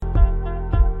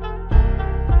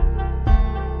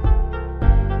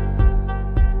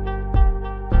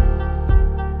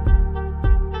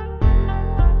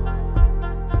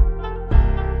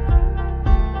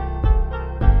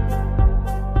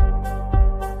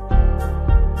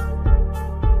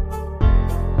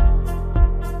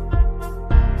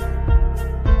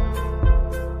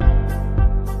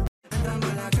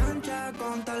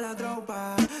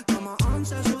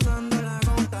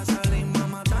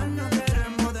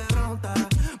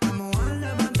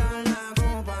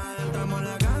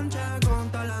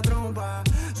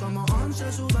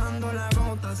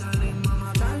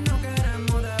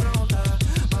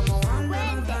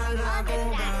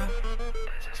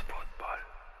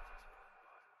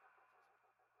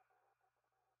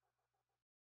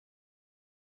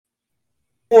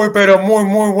Pero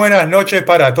muy buenas noches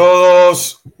para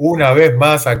todos. Una vez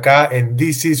más acá en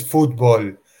This is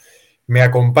Football. Me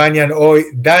acompañan hoy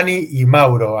Dani y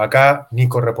Mauro. Acá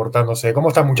Nico reportándose. ¿Cómo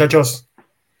están, muchachos?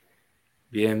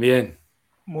 Bien, bien.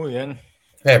 Muy bien.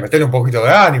 Metele un poquito de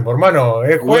ánimo, hermano.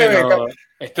 Es Y jueves, bueno,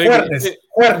 estoy un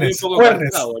poco cansado,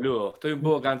 jueves. boludo. Estoy un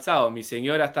poco cansado. Mi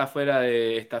señora está fuera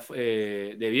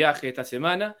de viaje esta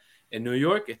semana en New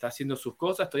York, está haciendo sus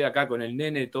cosas. Estoy acá con el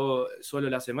nene todo solo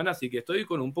la semana, así que estoy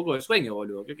con un poco de sueño,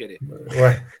 boludo. ¿Qué querés?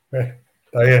 Bueno,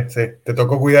 está bien, sí. Te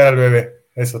tocó cuidar al bebé.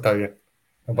 Eso está bien.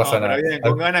 No pasa No, pero nada. bien,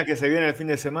 con ganas que se viene el fin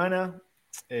de semana.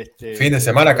 Fin de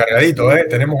semana cargadito, ¿eh?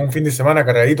 Tenemos un fin de semana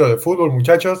cargadito de fútbol,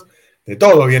 muchachos. De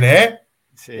todo viene, ¿eh?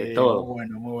 Sí, De muy todo.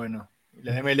 bueno, muy bueno.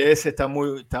 La MLS está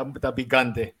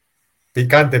picante.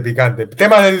 Picante.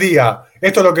 Tema del día.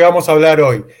 Esto es lo que vamos a hablar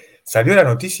hoy. Salió la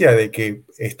noticia de que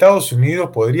Estados Unidos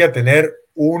podría tener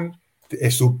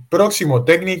su próximo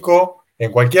técnico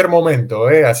en cualquier momento,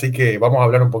 ¿eh? Así que vamos a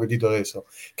hablar un poquitito de eso.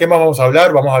 ¿Qué más vamos a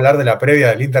hablar? Vamos a hablar de la previa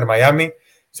del Inter Miami.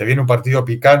 Se viene un partido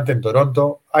picante en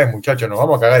Toronto. Ay, muchachos, nos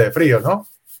vamos a cagar de frío, ¿no?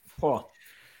 Oh,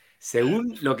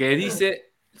 Según lo que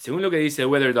dice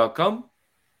weather.com,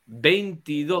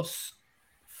 22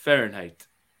 Fahrenheit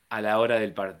a la hora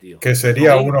del partido. Que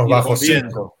sería unos y bajo con 5.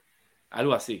 viento.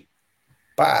 Algo así.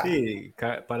 Sí,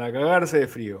 para cagarse de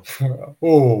frío.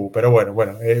 Pero bueno,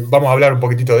 vamos a hablar un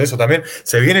poquitito de eso también.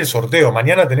 Se viene el sorteo.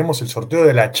 Mañana tenemos el sorteo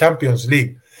de la Champions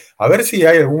League. A ver si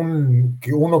hay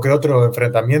uno que otro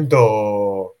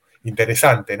enfrentamiento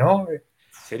interesante, ¿no?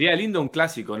 Sería lindo un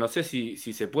clásico, no sé si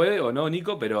se puede o no,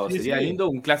 Nico, pero Sí, sería sí. lindo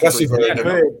un clásico Clásico italiano,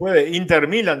 ¿no? Puede. Inter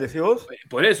Milan, decís vos.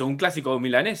 Por eso, un clásico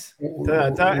milanés.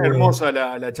 Está hermosa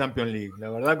la Champions League.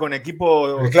 La verdad, con el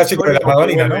equipos clásico de la históricos que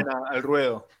Madonina, vuelven ¿no? al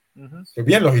ruedo. Ujú.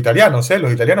 Bien los italianos, ¿eh?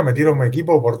 Los italianos metieron un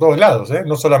equipo por todos lados, ¿eh?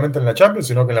 No solamente en la Champions,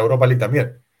 sino que en la Europa League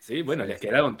también. Sí, bueno, Sí, les sí.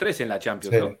 quedaron 3 en la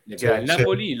Champions, Sí, ¿no? Le queda el sí.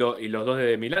 Napoli y los 2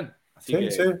 de Milán. Así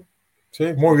Sí, sí, que,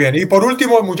 sí, muy bien. Y por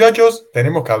último, muchachos,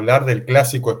 tenemos que hablar del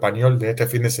clásico español de este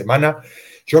fin de semana.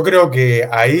 Yo creo que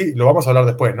ahí lo vamos a hablar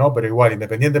después, ¿no? Pero igual,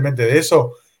 independientemente de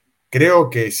eso, creo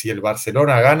que si el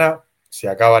Barcelona gana, se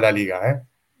acaba la liga, ¿eh?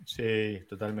 Sí,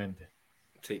 totalmente.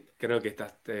 sí, creo que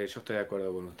yo estoy de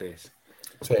acuerdo con ustedes.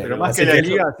 Sí, Pero más que así la que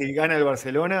liga, si gana el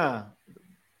Barcelona,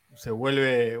 se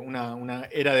vuelve una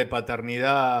era de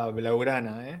paternidad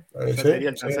blaugrana, ¿eh? Ya sí, sería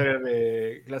el sí.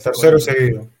 tercer clásico Tercero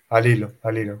al hilo. seguido,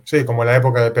 al hilo. Sí, como en la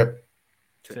época de Pep.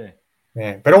 Sí.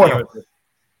 Sí. Pero Genio bueno,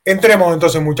 entremos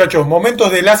entonces, muchachos.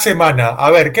 Momentos de la semana.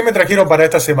 A ver, ¿qué me trajeron para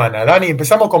esta semana? Dani,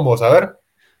 empezamos con vos, a ver.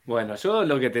 Bueno, yo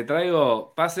lo que te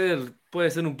traigo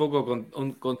puede ser un poco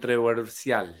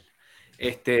controversial.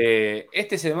 Este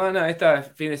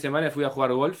fin de semana fui a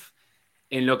jugar golf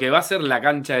en lo que va a ser la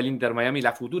cancha del Inter Miami,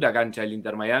 la futura cancha del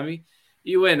Inter Miami.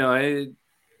 Y bueno,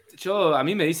 a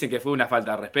mí me dicen que fue una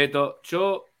falta de respeto.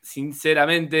 Yo,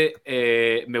 sinceramente,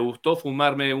 me gustó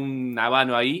fumarme un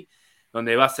habano ahí,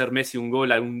 donde va a ser Messi un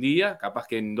gol algún día, capaz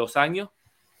que en 2 años.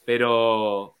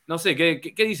 Pero no sé,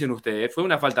 ¿qué dicen ustedes? ¿Fue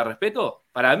una falta de respeto?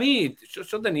 Para mí,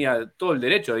 yo tenía todo el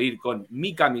derecho de ir con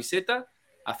mi camiseta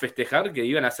a festejar que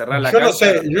iban a cerrar la Yo no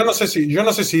cancha. sé, yo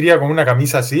no sé si iría con una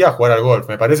camisa así a jugar al golf.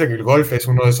 Me parece que el golf es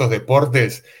uno de esos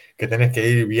deportes que tenés que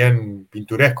ir bien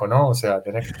pinturesco, ¿no? O sea,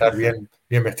 tenés que estar bien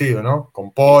vestido, ¿no?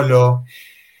 Con polo.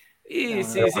 Y No,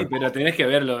 sí, sí, pero tenés que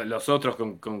ver los otros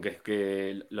con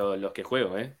los que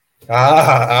juego, ¿eh?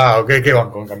 Ok, ¿qué van?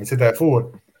 Con camiseta de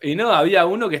fútbol. Y no, había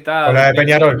uno que Con estaba la de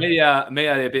Peñarol. media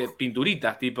de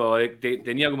pinturitas, tipo,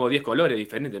 tenía como 10 colores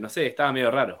diferentes, no sé, estaba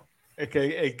medio raro. es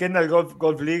que el Kendall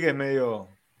Golf League es medio.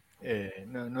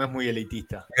 No es muy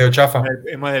elitista. Medio chafa.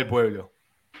 Es más del pueblo.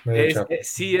 Medio chafa.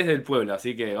 Sí, es del pueblo,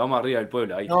 así que vamos arriba del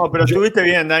pueblo ahí. No, pero Yo- estuviste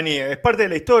bien, Dani. Es parte de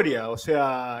la historia. O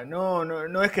sea,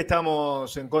 no es que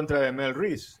estamos en contra de Mel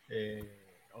Reese.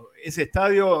 Ese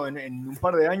estadio, en un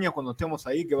par de años, cuando estemos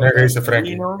ahí, que va a Mira qué estar dice Frankie.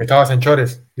 divino. Estabas en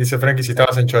Chores. Dice Frankie si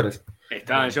estabas en Chores.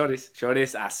 Estaban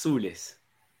llores azules.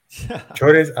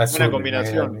 Chores Buena azules.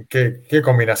 combinación. Qué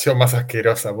combinación más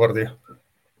asquerosa, por Dios.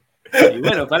 Y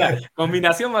bueno, pará,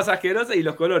 combinación más asquerosa y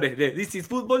los colores de This is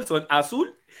Football son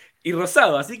azul y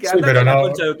rosado, así que Sí, andate pero a la no.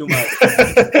 concha de tu madre.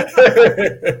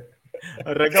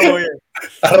 Arrancamos bien.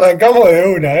 Arrancamos de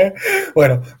una, ¿eh?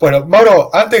 Bueno,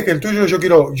 Mauro, antes que el tuyo, yo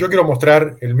quiero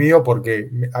mostrar el mío porque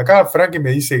acá Frankie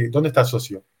me dice, ¿dónde está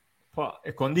socio?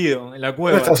 Escondido en la ¿Dónde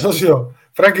cueva. está socio?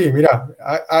 Frankie, mirá,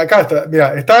 acá está,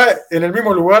 mirá, está en el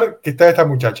mismo lugar que está esta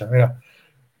muchacha, mirá.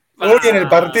 Hoy en el Ah,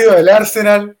 partido del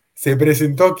Arsenal se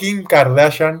presentó Kim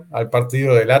Kardashian al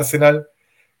partido del Arsenal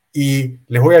y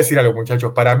les voy a decir algo,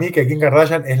 muchachos, para mí que Kim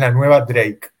Kardashian es la nueva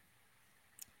Drake.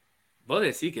 ¿vos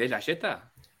decís que es la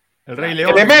Jetta? El Rey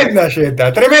León. Tremenda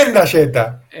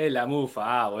yeta. Es la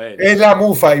mufa, bueno. Es la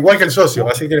mufa, igual que el socio.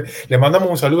 Así que le mandamos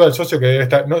un saludo al socio que debe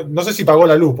estar. No sé si pagó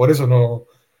la luz, por eso no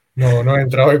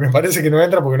entra hoy. Me parece que no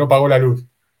entra porque no pagó la luz.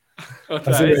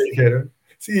 ¿Otra Así vez? me dijeron.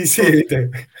 Sí, viste.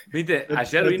 Viste, No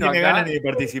ayer vino tiene acá. ganas ni de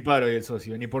participar hoy el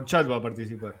socio, ni por chat va a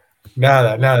participar.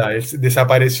 Nada,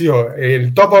 desapareció.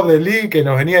 El top of the league que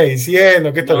nos venía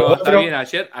diciendo que esto No, lo está otro. bien,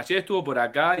 ayer estuvo por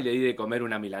acá y le di de comer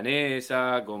una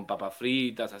milanesa con papas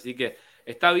fritas, así que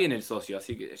está bien el socio,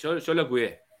 así que yo lo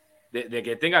cuidé. De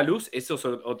que tenga luz, eso es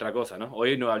otra cosa, ¿no?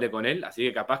 Hoy no hablé con él, así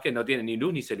que capaz que no tiene ni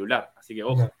luz ni celular, así que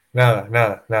ojo. Nada.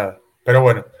 Pero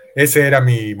bueno, ese era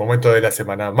mi momento de la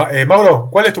semana. Mauro,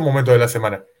 ¿cuál es tu momento de la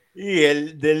semana? Y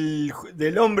el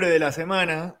del hombre de la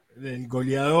semana, del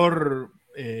goleador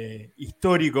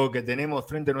histórico que tenemos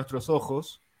frente a nuestros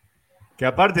ojos, que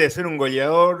aparte de ser un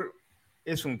goleador,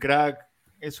 es un crack,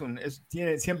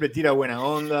 siempre tira buena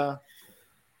onda.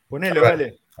 Ponelo,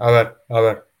 dale. A ver.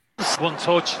 One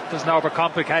touch, doesn't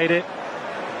overcomplicate it.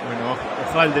 Bueno,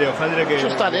 Ojaldre que...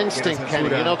 Just that instinct, Kenny,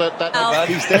 you know, that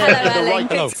he's Hello, there at the Ellen. right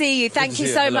Good to see you. Thank you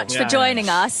so much for Yeah. joining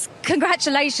us.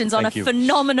 Congratulations on a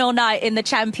phenomenal night in the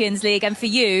Champions League, and for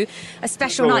you, a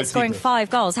special night scoring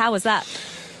 5 goals. How was that?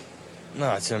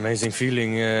 No, it's an amazing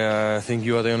feeling. I think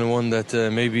you are the only one that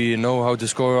maybe know how to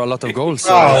score a lot of goals.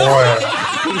 Bueno.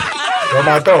 Lo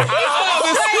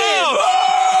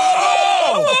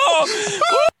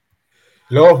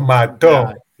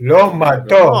mató. Los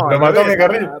mató. Lo mató mi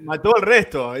carrera. Mató al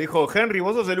resto. Dijo, Henry,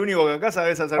 vos sos el único que acá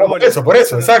sabés hacer Por goles.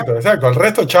 eso, exacto. El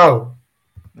resto, chao.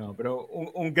 No, pero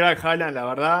un crack Haaland, la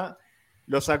verdad.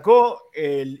 Lo sacó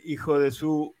el hijo de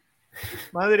su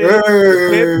madre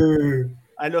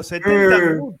a los 70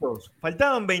 minutos.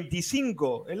 Faltaban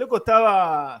 25. El loco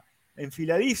estaba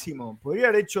enfiladísimo. Podría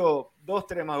haber hecho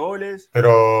 2-3 más goles.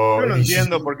 Pero. Yo no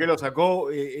entiendo por qué lo sacó.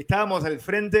 Estábamos al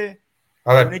frente.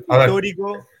 A ver, un hecho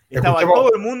histórico. Estaba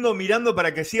todo el mundo mirando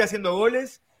para que siga haciendo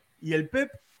goles. Y el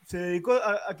Pep se dedicó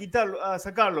a quitarlo, a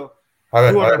sacarlo.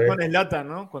 Tuvo razón Zlatan,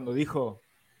 ¿no? Cuando dijo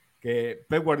que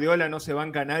Pep Guardiola no se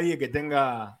banca a nadie que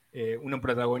tenga un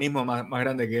protagonismo más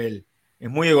grande que él. Es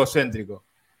muy egocéntrico.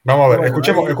 Vamos a ver,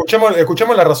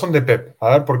 escuchemos la razón de Pep.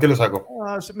 A ver por qué lo sacó.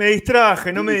 Me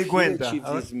distraje, no me di cuenta.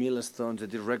 These milestones that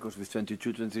he records with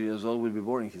 22, 23 years old will be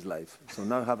boring his life. So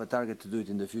now have a target to do it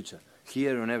in the future,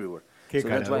 here and everywhere. So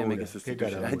that's why I make a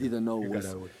substitution. I didn't know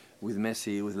with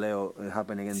Messi, with Leo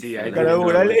happening again. Sí, él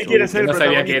quiere ser el no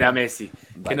sabía protagonista. que era Messi.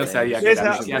 Que no sabía que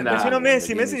era Messi. Mencionó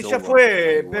Messi ya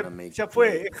fue, Pep, ya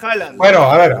fue, es Haaland. Bueno,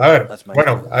 a ver.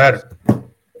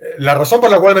 La razón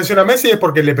por la cual menciona a Messi es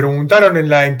porque le preguntaron en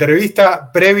la entrevista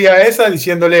previa a esa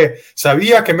diciéndole,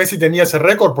 ¿sabías que Messi tenía ese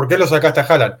récord? ¿Por qué lo sacaste a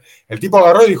Haaland? El tipo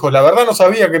agarró y dijo, la verdad no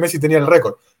sabía que Messi tenía el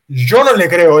récord. Yo no le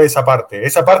creo esa parte.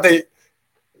 Esa parte,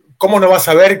 ¿cómo no va a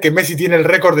saber que Messi tiene el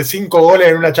récord de 5 goles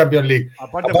en una Champions League?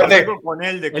 Aparte con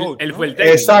él de coach. Él fue el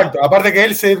técnico. Exacto, aparte que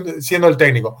él siendo el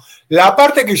técnico. La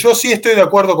parte que yo sí estoy de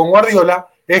acuerdo con Guardiola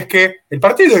es que el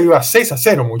partido iba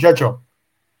 6-0, muchacho.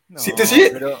 No,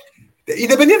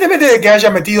 Independientemente de que haya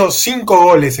metido 5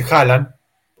 goles Haaland,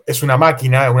 es una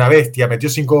máquina, una bestia, metió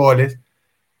 5 goles.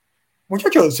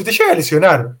 Muchacho, se te llega a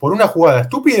lesionar por una jugada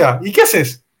estúpida, ¿y qué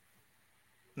haces?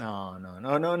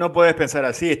 No puedes pensar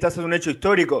así. Estás en un hecho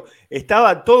histórico.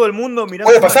 Estaba todo el mundo mirando.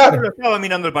 Puede pasar. Yo lo estaba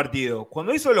mirando el partido.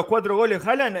 Cuando hizo los 4 goles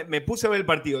Haaland, me puse a ver el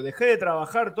partido. Dejé de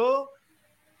trabajar todo.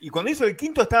 Y cuando hizo el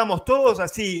quinto, estábamos todos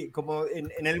así, como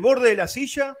en el borde de la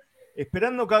silla,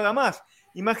 esperando que haga más.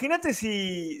 Imagínate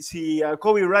si a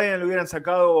Kobe Bryant lo hubieran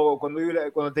sacado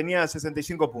cuando tenía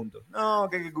 65 puntos. No,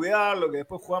 que hay que cuidarlo, que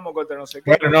después jugamos contra no sé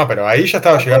qué. Bueno, no, pero ahí ya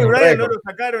estaba llegando Kobe un Bryant récord. no lo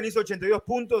sacaron, hizo 82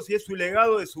 puntos y es su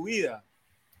legado de su vida.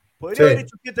 Podría haber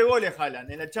hecho 7 goles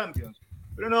Haaland en la Champions.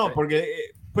 Pero no,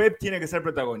 porque Pep tiene que ser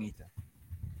protagonista.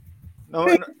 No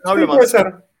hablo más. Puede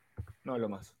ser. No hablo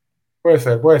más. Puede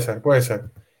ser.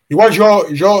 Igual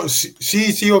yo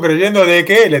sí sigo creyendo de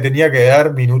que le tenía que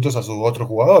dar minutos a sus otros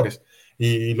jugadores.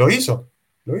 Y lo hizo.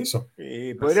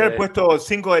 Podría haber puesto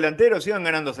 5 delanteros, iban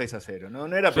ganando 6-0. No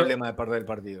era problema de perder el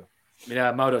partido.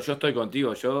 Mira, Mauro, yo estoy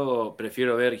contigo. Yo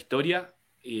prefiero ver historia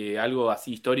y algo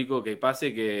así histórico que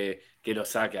pase que lo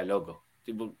saque a loco.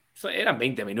 Tipo, eran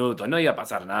 20 minutos, no iba a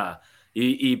pasar nada.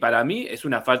 Y para mí es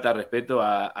una falta de respeto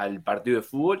al partido de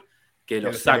fútbol que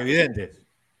lo saque. Evidentes.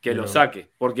 Que lo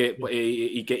saque porque,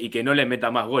 y que no le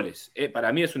meta más goles.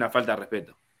 Para mí es una falta de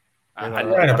respeto.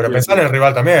 Bueno, pero pensar en el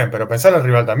rival también.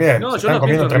 No, Se yo están no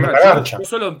comiendo pienso tremenda en rival. garcha. Yo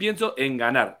solo pienso en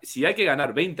ganar. Si hay que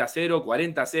ganar 20-0,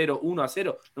 40-0,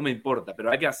 1-0, no me importa, pero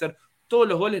hay que hacer todos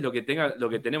los goles, lo que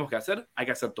tenemos que hacer, hay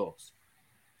que hacer todos.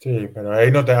 Sí, pero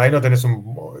ahí no tenés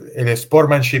el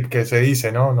sportsmanship que se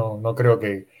dice, ¿no? No creo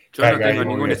que Yo no tengo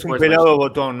ningún Es un pelado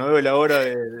botón, no veo la hora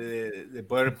de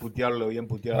poder putearlo bien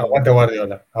puteado. Aguante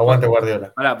Guardiola, aguante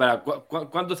Guardiola. Pará,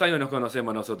 ¿cuántos años nos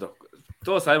conocemos nosotros?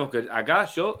 Todos sabemos que acá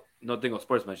yo no tengo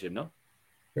sportsmanship, ¿no?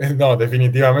 No,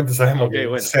 definitivamente sabemos que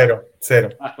bueno.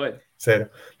 Cero. Bueno. Cero.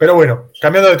 Pero bueno,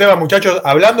 cambiando de tema, muchachos,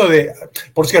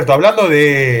 por cierto, hablando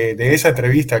de esa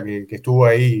entrevista que estuvo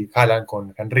ahí Haaland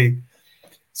con Henry,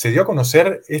 se dio a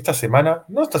conocer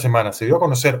se dio a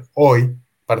conocer hoy,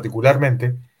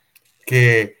 particularmente,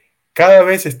 que cada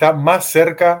vez está más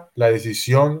cerca la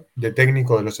decisión de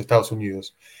técnico de los Estados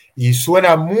Unidos. Y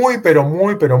suena pero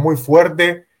muy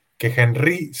fuerte que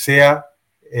Henry sea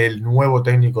el nuevo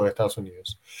técnico de Estados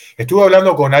Unidos. Estuve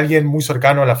hablando con alguien muy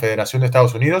cercano a la Federación de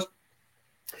Estados Unidos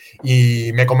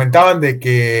y me comentaban de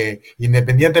que,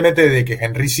 independientemente de que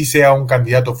Henry sí sea un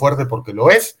candidato fuerte, porque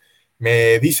lo es,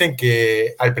 me dicen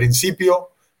que al principio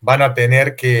van a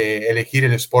tener que elegir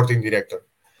el Sporting Director.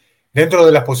 Dentro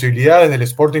de las posibilidades del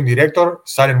Sporting Director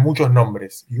salen muchos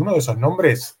nombres, y uno de esos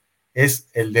nombres es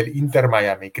el del Inter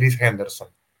Miami, Chris Henderson.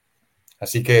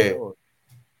 Así que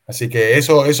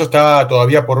eso está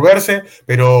todavía por verse,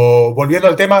 pero volviendo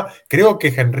al tema, creo que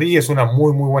Henry es una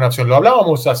muy buena opción. Lo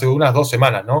hablábamos hace unas 2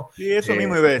 semanas, ¿no? Sí, eso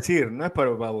mismo iba a decir, no es para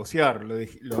babosear,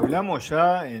 lo hablamos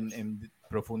ya en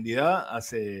profundidad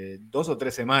hace 2 o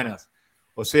 3 semanas.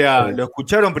 O sea, lo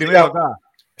escucharon primero acá.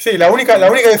 Sí, la única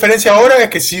diferencia ahora es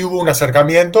que sí hubo un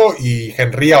acercamiento y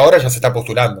Henry ahora ya se está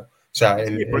postulando. O sea,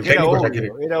 el técnico ya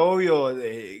quiere. Era obvio,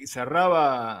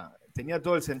 cerraba, tenía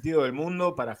todo el sentido del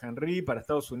mundo para Henry, para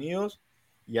Estados Unidos,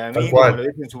 y a mí, como lo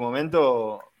dije en su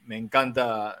momento, me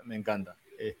encanta.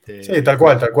 Sí, tal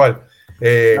cual.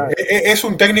 Es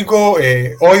un técnico,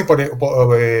 hoy,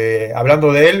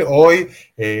 hablando de él, hoy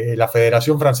la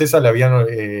Federación Francesa le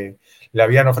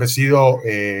habían ofrecido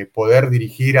poder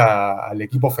dirigir al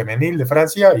equipo femenil de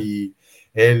Francia y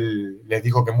él les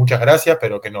dijo que muchas gracias,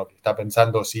 pero que no, que está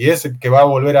pensando si es que va a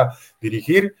volver a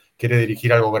dirigir, quiere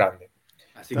dirigir algo grande.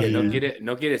 Así que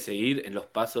no quiere seguir en los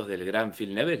pasos del gran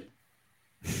Phil Neville.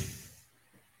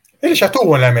 Él ya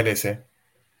estuvo en la MLS.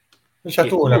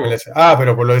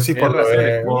 Pero lo decís por lo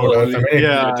de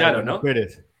femenil. ¿no?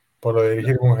 Por lo de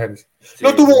dirigir mujeres. Sí.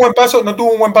 No tuvo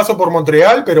un buen paso por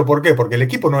Montreal, pero ¿por qué? Porque el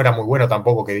equipo no era muy bueno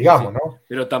tampoco, que digamos, ¿no?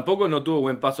 Pero tampoco no tuvo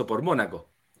buen paso por Mónaco.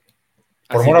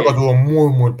 Por Mónaco tuvo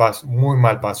muy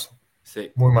mal paso.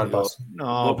 Sí. Muy mal paso.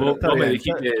 No, vos me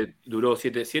dijiste que duró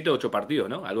 7 o 8 partidos,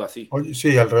 ¿no? Algo así.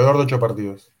 Sí, alrededor de 8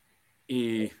 partidos.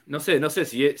 Y no sé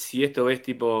si esto es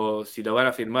tipo, si lo van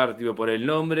a firmar tipo por el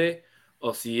nombre,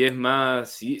 o si es más,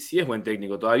 si es buen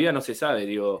técnico. Todavía no se sabe,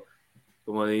 digo,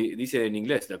 como dice en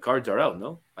inglés, the cards are out,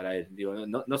 ¿no? Para él, digo,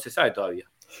 no se sabe todavía.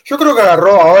 Yo creo que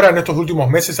agarró ahora en estos últimos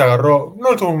meses,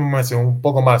 un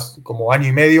poco más, como año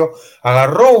y medio,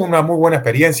 agarró una muy buena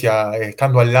experiencia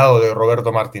estando al lado de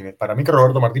Roberto Martínez. Para mí que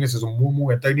Roberto Martínez es un muy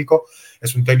buen técnico,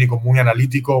 es un técnico muy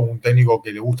analítico, un técnico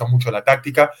que le gusta mucho la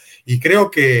táctica, y creo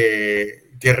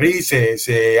que Thierry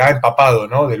se ha empapado,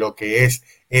 ¿no? De lo que es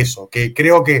eso, que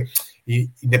creo que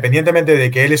independientemente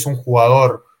de que él es un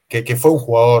jugador que fue un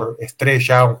jugador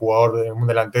estrella, un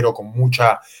delantero con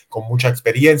mucha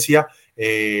experiencia,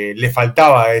 le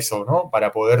faltaba eso, ¿no?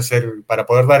 Para poder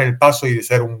dar el paso y de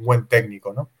ser un buen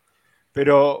técnico, ¿no?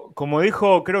 Pero como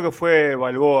dijo, creo que fue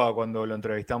Balboa cuando lo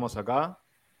entrevistamos acá,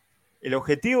 el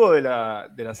objetivo de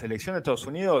la selección de Estados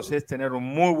Unidos es tener un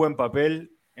muy buen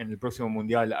papel en el próximo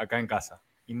Mundial acá en casa.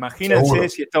 Imagínense seguro.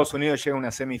 Si Estados Unidos llega a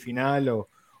una semifinal o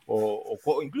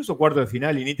incluso cuarto de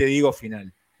final, y ni te digo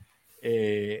final.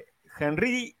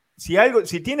 Henry,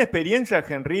 si tiene experiencia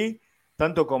Henry,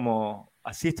 tanto como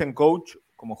assistant coach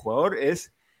como jugador,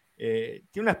 tiene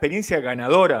una experiencia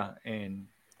ganadora en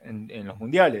los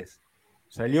mundiales.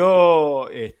 Salió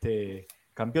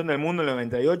campeón del mundo en el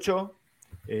 98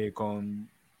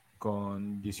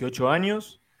 con 18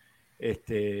 años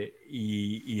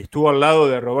y estuvo al lado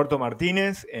de Roberto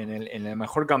Martínez en la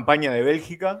mejor campaña de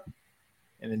Bélgica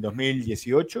en el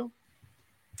 2018.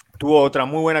 Tuvo otra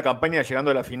muy buena campaña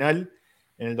llegando a la final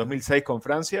en el 2006 con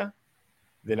Francia,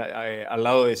 al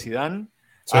lado de Zidane.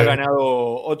 Sí. Ha ganado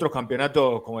otros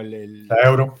campeonatos como la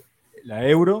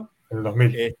Euro. En el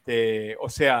 2000. O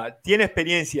sea, tiene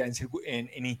experiencia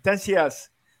en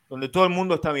instancias donde todo el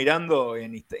mundo está mirando,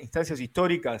 en instancias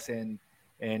históricas, en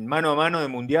mano a mano de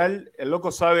Mundial. El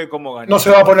loco sabe cómo ganar. No se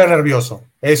va a poner nervioso.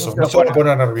 No se va a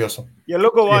poner nervioso. Y el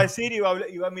loco va a decir y va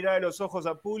a mirar a los ojos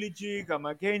a Pulisic, a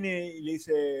McKennie, y le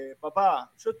dice: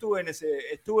 papá, yo estuve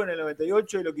en el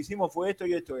 98 y lo que hicimos fue esto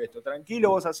y esto y esto.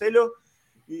 Tranquilo, vos hacelo.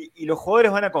 Y los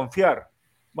jugadores van a confiar.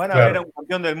 Van a ver a un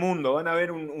campeón del mundo, van a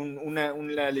ver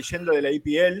una leyenda de la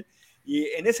IPL. Y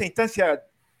en esa instancia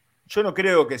yo no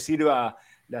creo que sirva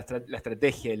la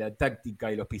estrategia y la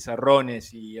táctica y los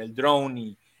pizarrones y el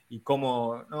drone y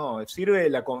cómo, no, sirve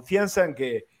la confianza en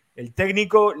que el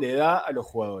técnico le da a los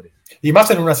jugadores. Y más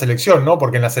en una selección, ¿no?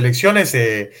 Porque en las selecciones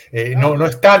no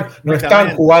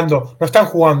están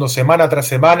jugando semana tras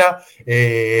semana,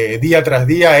 día tras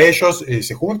día. Ellos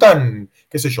se juntan,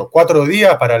 qué sé yo, 4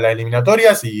 días para las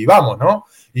eliminatorias y vamos, ¿no?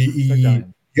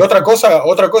 Y otra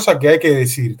cosa que hay que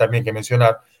decir también, que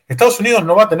mencionar, Estados Unidos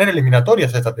no va a tener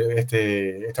eliminatorias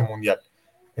este mundial.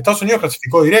 Estados Unidos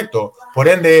clasificó directo, por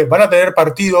ende van a tener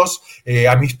partidos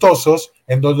amistosos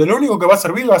en donde lo único que va a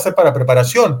servir va a ser para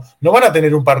preparación. No van a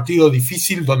tener un partido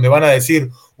difícil donde van a decir,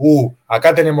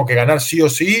 acá tenemos que ganar sí o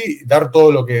sí, dar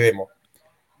todo lo que demos.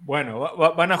 Bueno,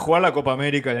 van a jugar la Copa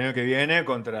América el año que viene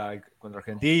contra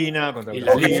Argentina, contra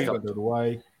Brasil, contra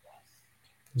Uruguay.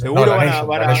 Seguro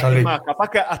es más, capaz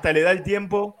que hasta le da el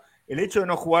tiempo. El hecho de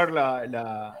no jugar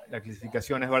la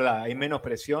clasificación es verdad, hay menos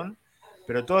presión,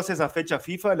 pero todas esas fechas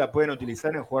FIFA la pueden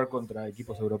utilizar en jugar contra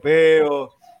equipos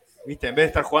europeos, ¿viste? En vez de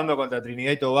estar jugando contra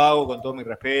Trinidad y Tobago, con todo mi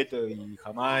respeto, y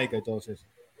Jamaica y todo eso.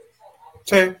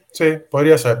 Sí,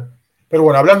 podría ser. Pero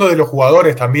bueno, hablando de los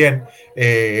jugadores también,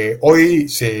 hoy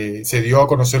se dio a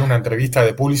conocer una entrevista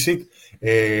de Pulisic.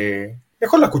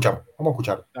 Mejor la escuchamos, vamos a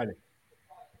escuchar. Dale.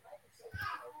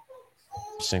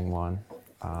 One,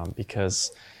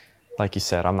 because like you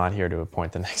said, I'm not here to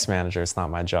appoint the next manager. It's not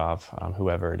my job.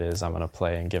 Whoever it is, I'm going to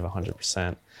play and give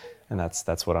 100%, and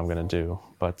that's what I'm going to do.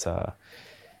 But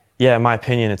yeah, in my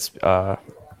opinion, it's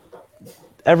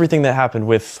everything that happened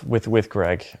with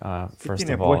Greg. First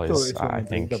of all, is I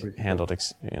think handled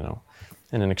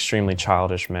in an extremely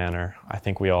childish manner. I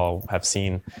think we all have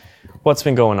seen what's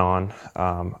been going on.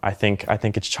 I think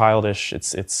it's childish.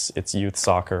 It's youth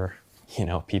soccer.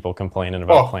 People complaining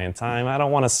about playing time. I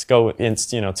don't want to go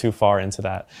too far into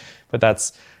that, but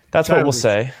that's what we'll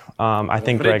say. I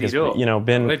think Greg has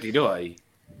been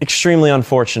extremely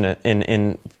unfortunate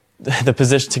in the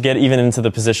position to get even into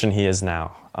the position he is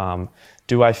now.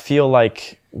 Do I feel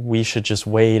like we should just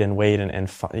wait and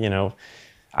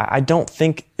I don't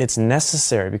think it's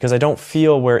necessary, because I don't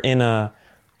feel we're in a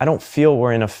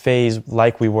phase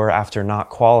like we were after not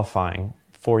qualifying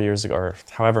 4 years ago, or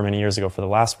however many years ago for the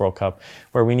last World Cup,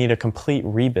 where we need a complete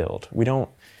rebuild. We don't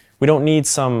need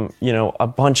some, a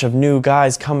bunch of new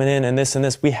guys coming in and this.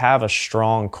 We have a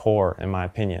strong core, in my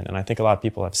opinion, and I think a lot of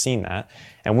people have seen that,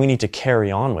 and we need to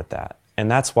carry on with that. And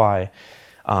that's why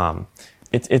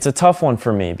it's a tough one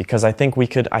for me, because I think we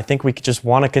could just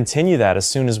want to continue that as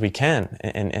soon as we can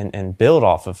and build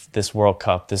off of this World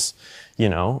Cup,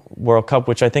 World Cup,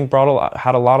 which I think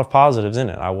had a lot of positives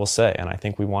in it, I will say, and I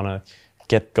think we want to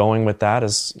get going with that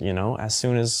as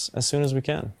soon as we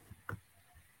can.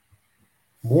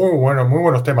 Muy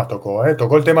buenos temas tocó.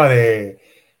 Tocó el tema de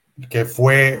que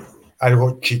fue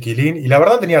algo chiquilín, y la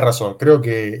verdad tenía razón. Creo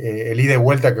que el ida y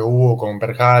vuelta que hubo con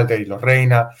Berhalter y los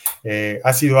Reina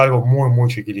ha sido algo muy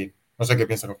chiquilín. No sé qué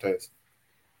piensan ustedes.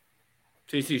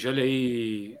 Sí, yo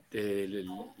leí,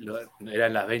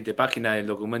 eran las 20 páginas del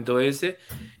documento ese.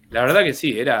 La verdad que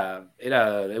sí, era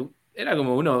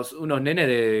como unos nenes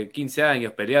de 15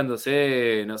 años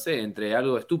peleándose, no sé, entre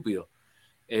algo estúpido.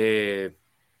 La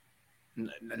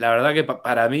verdad que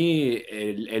para mí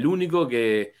el único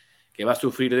que va a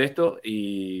sufrir de esto,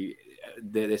 y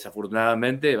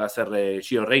desafortunadamente, va a ser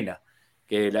Gio Reyna,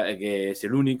 que es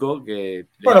el único que...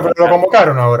 Bueno, pero lo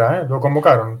convocaron ahora, lo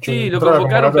convocaron. Sí, lo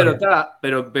convocaron,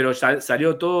 pero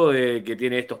salió todo de que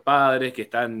tiene estos padres que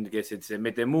se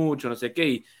meten mucho, no sé qué,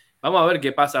 y vamos a ver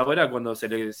qué pasa ahora cuando se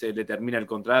le termina el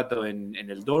contrato en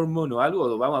el Dortmund o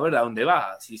algo. Vamos a ver a dónde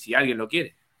va, si alguien lo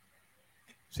quiere.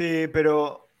 Sí,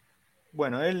 pero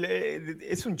bueno, él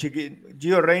es un chiquilín.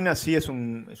 Gio Reyna sí es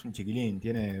un chiquilín,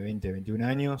 tiene 20, 21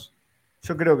 años.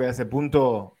 Yo creo que a ese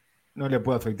punto no le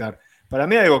puede afectar. Para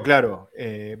mí hay algo claro,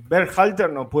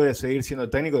 Berhalter no puede seguir siendo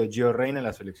técnico de Gio Reyna en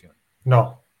la selección.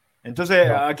 No. Entonces,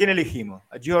 no. ¿A quién elegimos?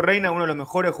 ¿A Gio Reyna, uno de los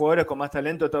mejores jugadores con más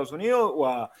talento de Estados Unidos?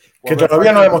 Que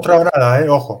todavía no ha demostrado nada,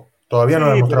 ojo. Todavía no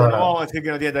ha demostrado nada. No vamos a decir que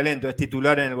no tiene talento, es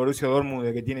titular en el Borussia Dortmund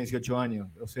de que tiene 18 años.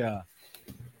 O sea,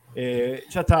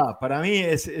 ya está. Para mí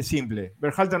es simple.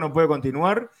 Berhalter no puede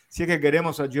continuar si es que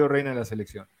queremos a Gio Reyna en la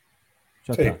selección.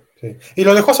 Sí. Y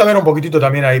lo dejó saber un poquitito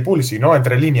también ahí Pulisic, ¿no?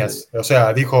 Entre líneas. O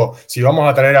sea, dijo, si vamos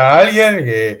a traer a alguien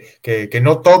que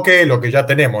no toque lo que ya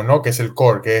tenemos, ¿no? Que es el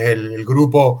core, que es el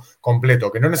grupo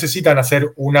completo, que no necesitan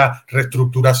hacer una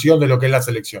reestructuración de lo que es la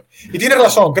selección. Y tiene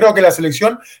razón, creo que a la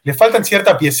selección le faltan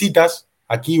ciertas piecitas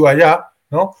aquí o allá,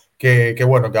 ¿no? Que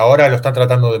bueno, que ahora lo están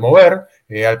tratando de mover.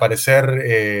 Al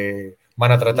parecer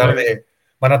van a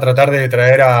tratar de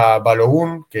traer a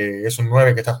Balogun, que es un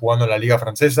 9 que está jugando en la liga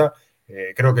francesa.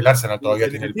 Creo que el Arsenal todavía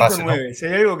tiene el pase, ¿no? Si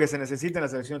hay algo que se necesita en la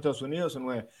selección de Estados Unidos, son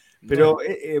 9. Pero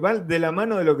va de la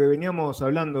mano de lo que veníamos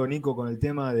hablando, Nico, con el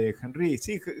tema de Henry.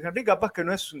 Sí, Henry capaz que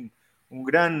no es un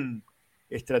gran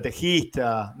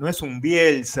estrategista, no es un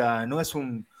Bielsa, no es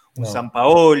un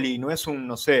Sampaoli, no es un,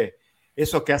 no sé,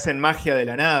 esos que hacen magia de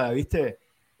la nada, ¿viste?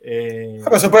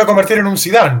 Pero se puede convertir en un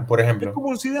Zidane, por ejemplo. Es como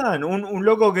un Zidane, un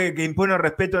loco que impone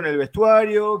respeto en el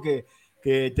vestuario, que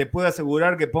te puede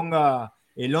asegurar que ponga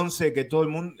el 11 que todo el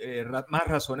mundo más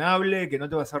razonable, que no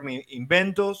te va a hacer ni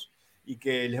inventos y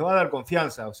que les va a dar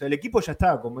confianza. O sea, el equipo ya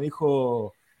está, como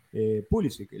dijo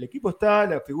Pulisic. El equipo está,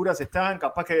 las figuras están,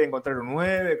 capaz que hay que encontrar un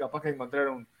 9, capaz que hay que encontrar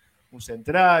un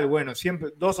central, bueno,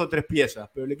 siempre 2 o 3 piezas,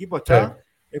 pero el equipo está. Sí.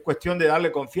 Es cuestión de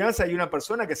darle confianza y una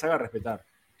persona que se haga respetar.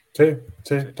 Sí,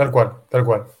 tal cual.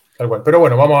 Pero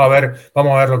bueno, vamos a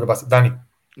ver lo que pasa. Dani.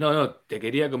 No, te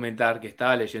quería comentar que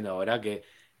estaba leyendo ahora que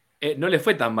no le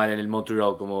fue tan mal en el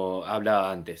Montreal como hablaba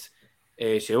antes.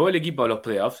 Llevó el equipo a los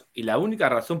playoffs y la única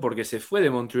razón por qué se fue de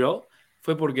Montreal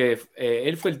fue porque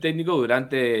él fue el técnico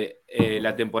durante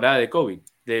la temporada de COVID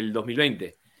del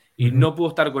 2020 y no pudo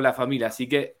estar con la familia, así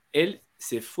que él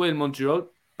se fue del Montreal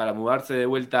para mudarse de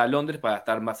vuelta a Londres para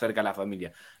estar más cerca de la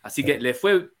familia. Así que le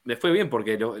fue bien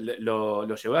porque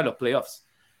lo llevó a los playoffs.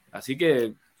 Así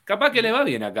que capaz que le va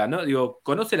bien acá, ¿no? Digo,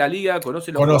 conoce la liga,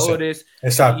 conoce los jugadores.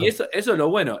 Exacto. Y eso es lo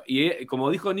bueno. Y como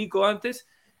dijo Nico antes,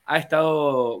 ha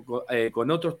estado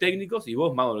con otros técnicos, y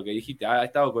vos, Mauro, lo que dijiste, ha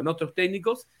estado con otros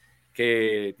técnicos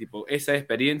que, tipo, esa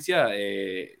experiencia,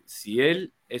 si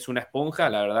él es una esponja,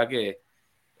 la verdad que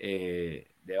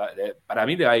para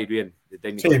mí le va a ir bien de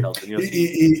técnico de Estados Unidos.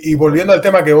 Y volviendo al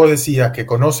tema que vos decías, que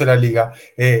conoce la liga,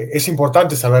 es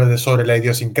importante saber sobre la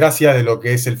idiosincrasia de lo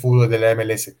que es el fútbol de la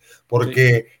MLS,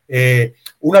 porque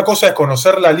una cosa es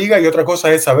conocer la liga y otra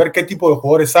cosa es saber qué tipo de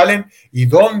jugadores salen y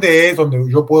dónde es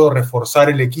donde yo puedo reforzar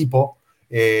el equipo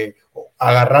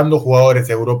agarrando jugadores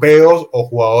europeos o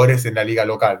jugadores en la liga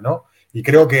local, ¿no? Y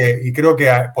creo que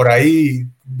por ahí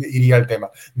iría el tema.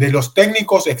 De los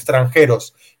técnicos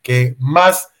extranjeros que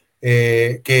más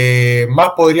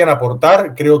podrían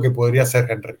aportar, creo que podría ser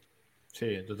Henry.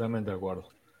 Sí, totalmente de acuerdo.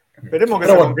 Esperemos que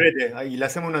se concrete. Y le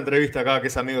hacemos una entrevista acá, que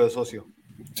es amigo de socio.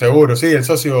 Seguro, sí, el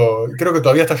socio creo que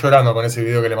todavía está llorando con ese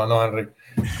video que le mandó a Henry.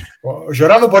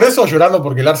 ¿Llorando por eso o llorando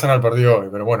porque el Arsenal perdió hoy?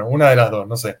 Pero bueno, una de las dos,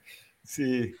 no sé.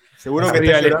 Sí, seguro que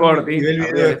está llorando y ve el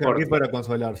video de Henry para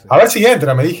consolarse. A ver si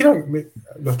entra, me dijeron,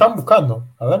 lo están buscando,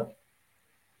 a ver.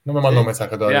 No me mandó un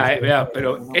mensaje todavía. Mirá,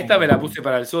 pero esta me la puse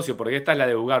para el socio, porque esta es la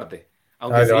de Ugarte.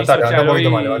 Aunque levantá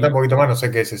un poquito más, no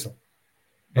sé qué es eso.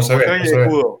 No se ve.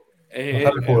 El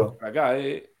escudo. Acá,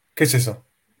 ¿Qué es eso?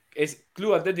 Es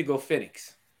Club Atlético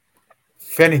Fénix.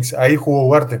 Fénix, ahí jugó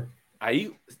Ugarte.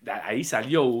 Ahí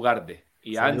salió Ugarte.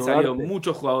 Y han salido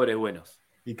muchos jugadores buenos.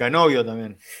 Y Canovio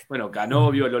también. Bueno,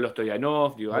 Canovio, Lolo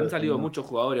Stoyanov, han salido muchos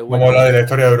jugadores buenos. Vamos a hablar de la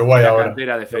historia de Uruguay ahora. De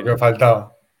lo que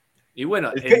faltaba. Y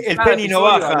bueno, el Penny no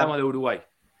baja. Hablamos de Uruguay.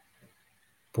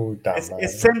 Puta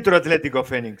es Centro Atlético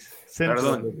Fénix.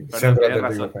 Perdón, Centro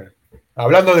Atlético Fénix.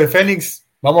 Hablando de Fénix,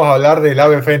 vamos a hablar del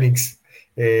AVE Fénix.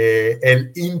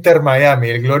 El Inter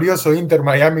Miami, el glorioso Inter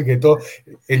Miami, que todo.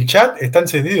 El chat está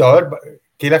encendido. A ver,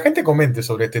 que la gente comente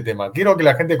sobre este tema. Quiero que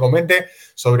la gente comente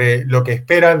sobre lo que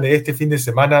esperan de este fin de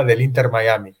semana del Inter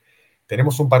Miami.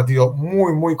 Tenemos un partido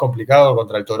muy, muy complicado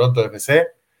contra el Toronto FC.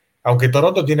 Aunque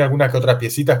Toronto tiene algunas que otras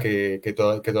piecitas que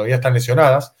todavía están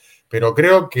lesionadas, pero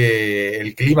creo que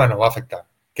el clima nos va a afectar.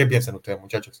 ¿Qué piensan ustedes,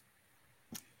 muchachos?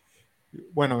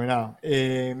 Bueno, mirá,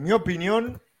 mi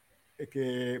opinión es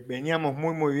que veníamos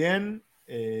muy, muy bien.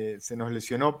 Se nos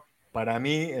lesionó, para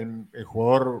mí, el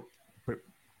jugador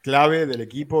clave del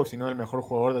equipo, si no el mejor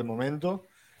jugador del momento,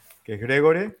 que es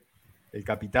Gregore, el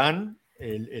capitán,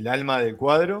 el alma del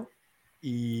cuadro.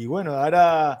 Y bueno,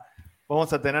 ahora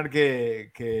vamos a tener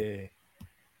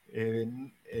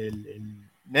el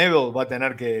Neville va a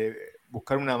tener que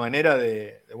buscar una manera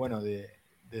de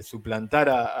suplantar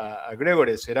a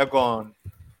Gregore. Será con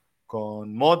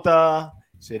Mota,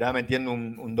 será metiendo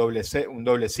un doble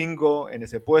 5 en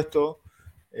ese puesto.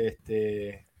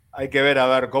 Hay que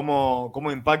ver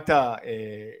cómo impacta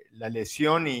la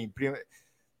lesión y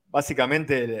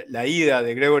básicamente la ida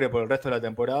de Gregore por el resto de la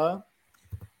temporada.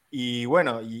 Y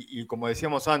bueno, y como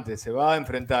decíamos antes, se va a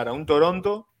enfrentar a un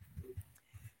Toronto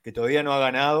que todavía no ha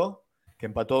ganado, que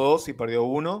empató 2 y perdió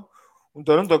 1. Un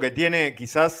Toronto que tiene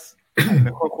quizás el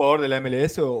mejor jugador de la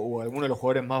MLS o alguno de los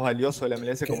jugadores más valiosos de la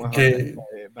MLS, como es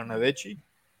Bernardeschi.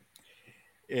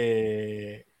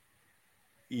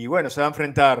 Y bueno, se va a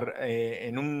enfrentar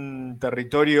en un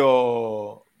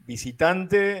territorio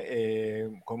visitante,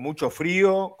 con mucho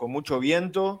frío, con mucho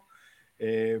viento,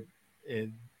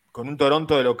 con un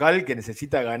Toronto de local que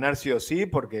necesita ganar sí o sí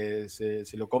porque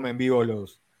se lo comen vivo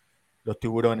los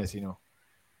tiburones, si no.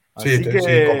 Así que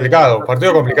sí, complicado,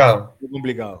 partido complicado. Muy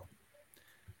complicado.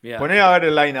 Mirá. Poné a ver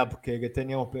el lineup que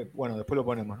teníamos. Bueno, después lo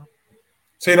ponemos, ¿no?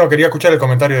 Sí, no, quería escuchar el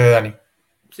comentario de Dani.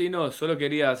 Sí, no, solo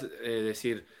quería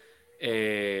decir,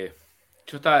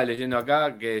 yo estaba leyendo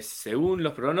acá que según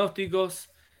los pronósticos,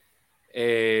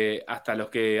 hasta los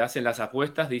que hacen las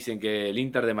apuestas dicen que el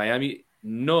Inter de Miami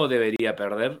no debería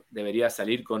perder, debería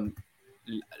salir con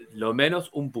lo menos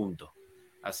un punto.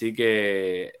 Así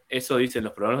que eso dicen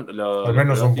los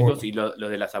pronósticos y los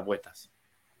de las apuestas.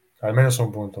 Al menos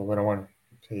un punto, pero bueno.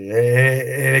 Sí,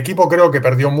 el equipo creo que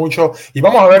perdió mucho y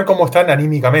vamos a ver cómo están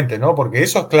anímicamente, ¿no? Porque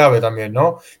eso es clave también,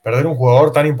 ¿no? Perder un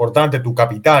jugador tan importante, tu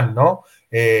capitán, ¿no?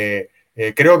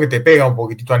 Creo que te pega un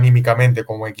poquitito anímicamente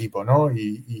como equipo, ¿no?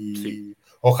 Y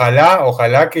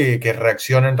ojalá que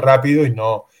reaccionen rápido y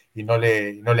no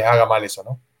les haga mal eso,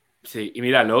 ¿no? Sí, y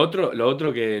mira, lo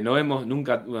otro que no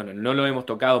lo hemos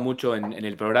tocado mucho en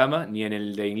el programa, ni en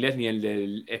el de inglés ni en el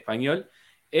del español,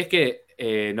 es que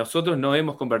nosotros no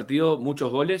hemos convertido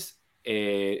muchos goles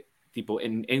tipo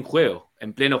en juego,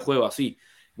 en pleno juego así.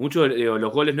 Muchos de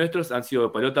los goles nuestros han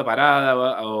sido pelota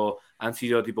parada o han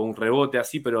sido tipo un rebote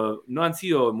así, pero no han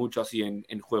sido mucho así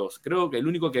en juegos. Creo que el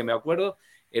único que me acuerdo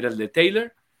era el de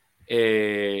Taylor.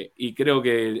 Y creo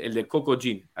que el de Coco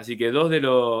Jean. Así que 2 de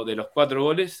los 4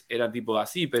 goles eran tipo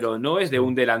así, pero no es de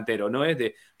un delantero, no es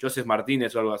de Joseph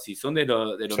Martínez o algo así. Son de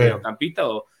los mediocampistas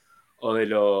o de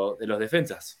los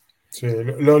defensas. Sí,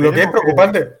 lo que es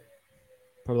preocupante.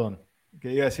 Perdón,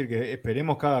 quería decir que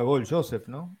esperemos que haga gol Joseph,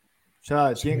 ¿no?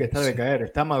 Ya tiene que estar de caer,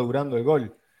 está madurando el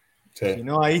gol. Sí. Si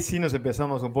no, ahí sí nos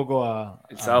empezamos un poco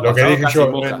lo que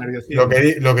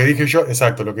dije yo,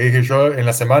 exacto, lo que dije yo en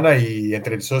la semana y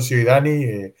entre el socio y Dani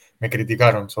me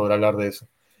criticaron sobre hablar de eso.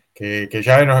 Que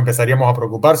ya nos empezaríamos a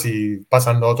preocupar si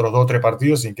pasan otros 2 o 3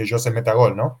 partidos sin que yo se meta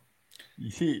gol, ¿no? Y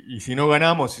sí, y si no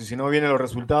ganamos y si no vienen los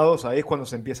resultados, ahí es cuando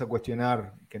se empieza a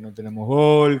cuestionar que no tenemos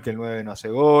gol, que el 9 no hace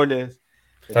goles.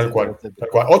 Tal cual.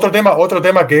 Otro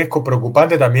tema que es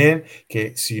preocupante también,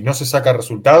 que si no se saca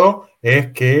resultado,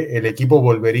 es que el equipo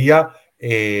volvería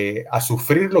a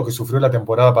sufrir lo que sufrió la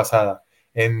temporada pasada,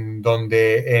 en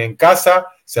donde en casa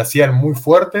se hacían muy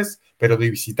fuertes, pero de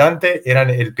visitante eran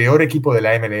el peor equipo de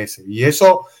la MLS. Y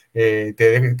eso te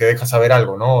deja saber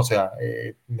algo, ¿no? O sea,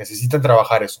 necesitan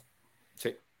trabajar eso.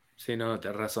 Sí, no,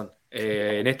 tenés razón.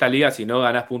 En esta liga, si no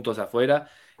ganás puntos afuera,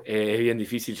 es bien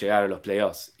difícil llegar a los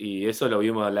playoffs. Y eso lo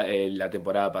vimos la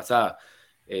temporada pasada.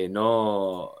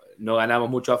 No ganamos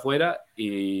mucho afuera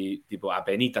y tipo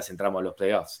apenitas entramos a los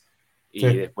playoffs. Y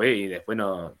después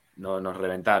nos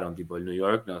reventaron. Tipo, el New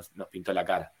York nos pintó la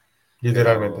cara.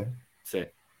 Literalmente. Pero, sí.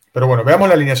 Pero bueno, veamos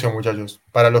la alineación, muchachos.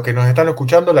 Para los que nos están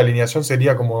escuchando, la alineación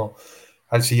sería como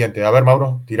al siguiente. A ver,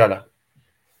 Mauro, tírala.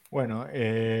 Bueno,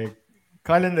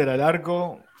 Callender al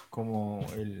arco, como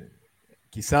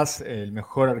quizás el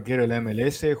mejor arquero de la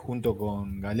MLS, junto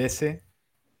con Galese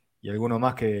y alguno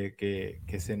más que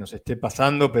se nos esté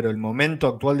pasando, pero el momento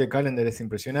actual de Callender es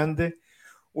impresionante.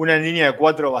 Una línea de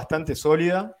 4 bastante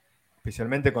sólida,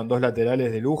 especialmente con 2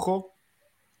 laterales de lujo,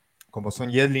 como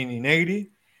son Yedlin y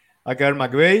Negri. Va a quedar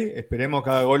McVeigh, esperemos que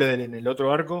haga goles en el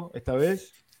otro arco esta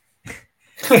vez.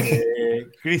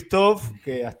 Christoph,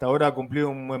 que hasta ahora ha cumplido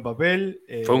un buen papel.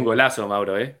 Fue un golazo,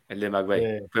 Mauro, el de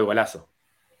McVeigh. Fue golazo.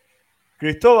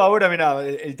 Christoph, ahora, mirá,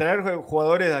 el traer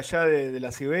jugadores de allá de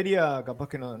la Siberia capaz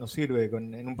que nos sirve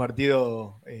en un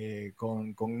partido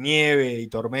con nieve y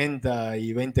tormenta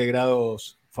y 20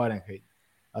 grados Fahrenheit.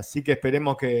 Así que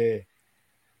esperemos que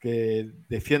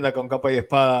defienda con capa y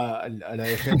espada a la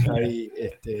defensa ahí,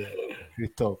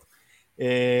 Christoph.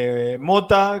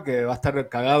 Mota, que va a estar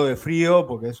cagado de frío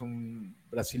porque es un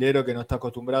brasilero que no está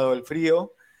acostumbrado al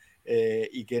frío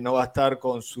y que no va a estar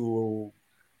con su,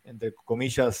 entre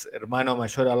comillas, hermano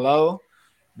mayor al lado.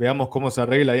 Veamos cómo se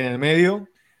arregla ahí en el medio.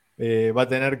 Va a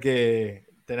tener que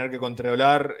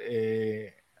controlar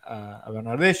a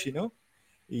Bernardeschi, ¿no?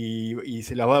 Y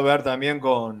se las va a ver también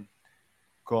con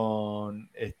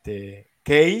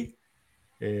Kay,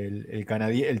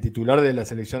 el titular de la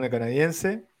selección de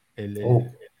canadiense.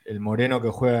 El moreno que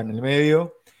juega en el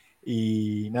medio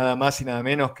y nada más y nada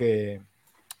menos que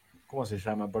 ¿cómo se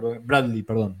llama? Bradley.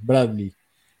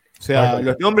 O sea,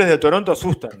 los nombres de Toronto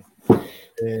asustan.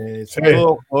 Son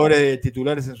todos jugadores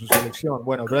titulares en su selección.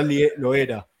 Bueno, Bradley lo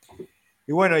era.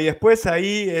 Y bueno, y después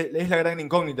ahí es la gran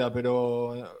incógnita,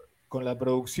 pero con la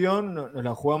producción nos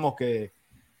la jugamos que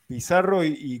Pizarro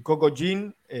y Coco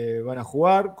Jean van a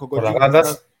jugar. Coco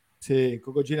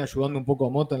Jean ayudando un poco a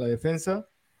Mota en la defensa.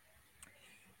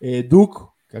 Duke,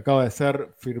 que acaba de ser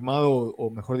firmado, o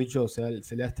mejor dicho,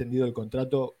 se le ha extendido el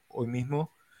contrato hoy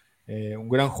mismo. Un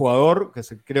gran jugador,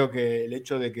 creo que el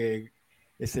hecho de que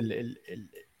es el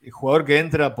jugador que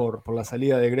entra por la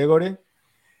salida de Gregore.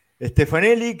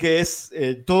 Stefanelli, que es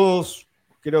todos,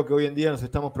 creo que hoy en día nos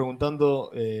estamos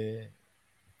preguntando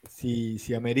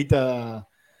si amerita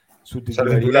su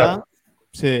titularidad.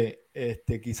 Sí,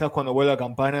 quizás cuando vuelva a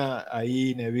Campana,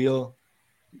 ahí Neville,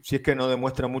 si es que no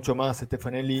demuestra mucho más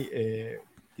Stefanelli,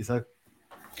 quizás...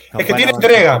 Es que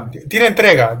tiene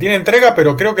entrega,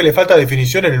 pero creo que le falta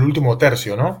definición en el último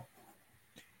tercio, ¿no?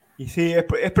 Y sí,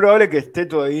 es probable que esté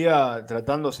todavía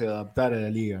tratándose de adaptar a la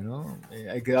liga, ¿no?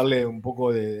 Hay que darle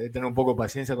tener un poco de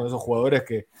paciencia con esos jugadores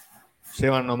que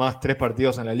llevan nomás 3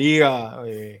 partidos en la liga.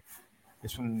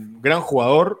 Es un gran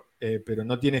jugador, pero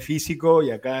no tiene físico,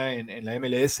 y acá en la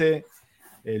MLS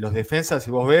los defensas,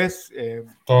 si vos ves,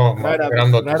 rara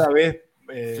vez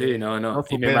sí, no.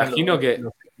 Y me imagino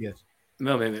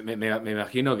me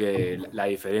imagino que la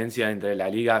diferencia entre la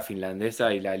liga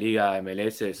finlandesa y la liga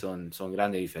MLS son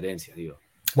grandes diferencias, digo.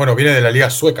 Bueno, viene de la liga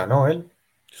sueca, ¿no? ¿Él?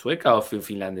 ¿Sueca o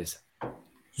finlandesa?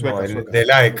 Sueca.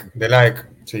 De Laek,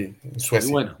 sí, Suecia.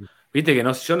 Y bueno, viste que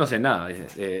yo no sé nada.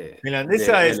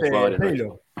 Finlandesa es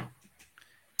Taylor.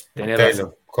 Tenés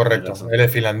razón. Correcto, él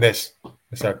es finlandés,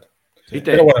 exacto.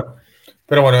 ¿Viste?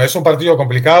 Pero bueno, es un partido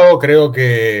complicado, creo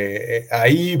que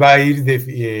ahí va a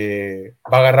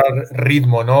va a agarrar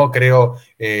ritmo, ¿no? Creo,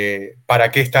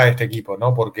 para qué está este equipo,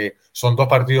 ¿no? Porque son 2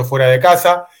 partidos fuera de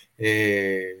casa,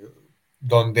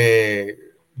 donde,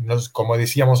 como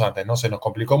decíamos antes, ¿no? Se nos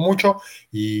complicó mucho,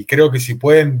 y creo que si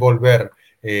pueden volver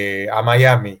a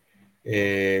Miami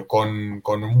con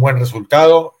un buen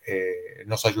resultado,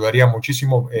 nos ayudaría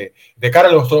muchísimo de cara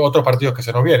a los otros partidos que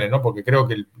se nos vienen, ¿no? Porque creo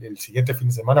que el siguiente fin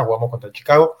de semana jugamos contra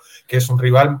Chicago, que es un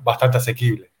rival bastante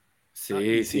asequible.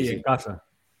 Sí. En casa.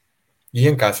 Y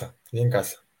en casa.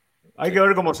 Hay que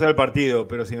ver cómo será el partido,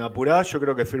 pero si me apurás, yo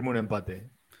creo que firmo un empate.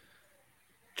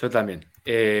 Yo también.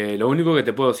 Lo único que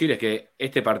te puedo decir es que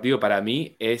este partido para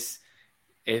mí es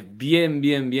bien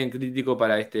crítico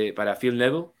para Field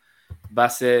Level. Va a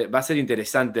ser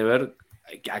interesante ver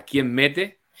a quién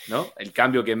mete, ¿no? El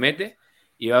cambio que mete,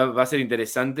 y va a ser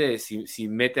interesante si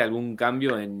mete algún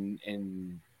cambio en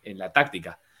la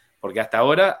táctica, porque hasta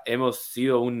ahora hemos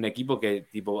sido un equipo que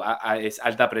tipo es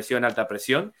alta presión,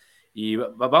 y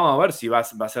vamos a ver si va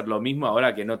a ser lo mismo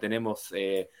ahora que no tenemos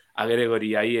a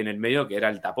Gregory ahí en el medio, que era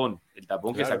el tapón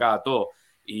claro, que sacaba todo,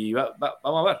 y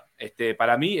vamos a ver.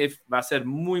 Para mí va a ser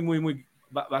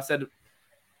va a ser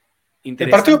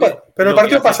interesante.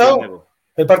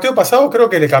 El partido pasado creo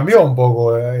que le cambió un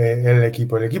poco el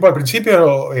equipo. El equipo al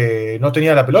principio no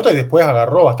tenía la pelota y después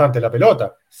agarró bastante la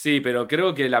pelota. Sí, pero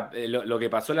creo que lo que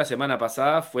pasó la semana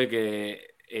pasada fue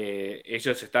que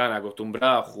ellos estaban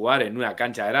acostumbrados a jugar en una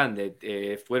cancha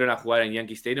grande. Fueron a jugar en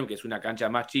Yankee Stadium, que es una cancha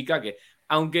más chica,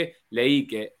 aunque leí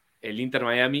que el Inter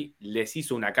Miami les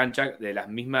hizo una cancha de las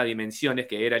mismas dimensiones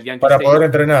que era el Yankee para Stadium,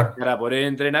 poder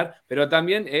entrenar, pero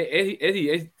también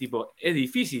es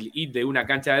difícil ir de una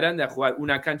cancha grande a jugar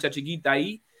una cancha chiquita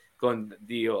ahí,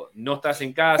 no estás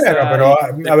en casa, pero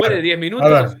después de 10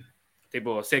 minutos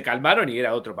se calmaron y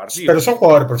era otro partido. Pero son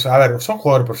jugadores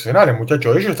profesionales,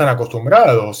 muchachos, ellos están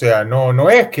acostumbrados, o sea, no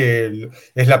es que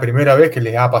es la primera vez que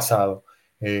les ha pasado.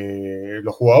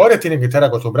 Los jugadores tienen que estar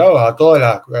acostumbrados a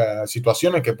todas las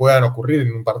situaciones que puedan ocurrir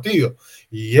en un partido,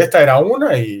 y esta era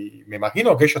una, y me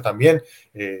imagino que ellos también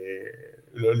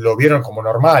lo vieron como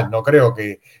normal. No creo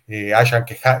que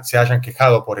se hayan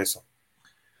quejado por eso.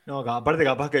 No, aparte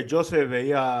capaz que Joseph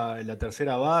veía la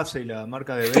tercera base y la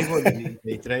marca de béisbol y se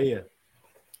distraía.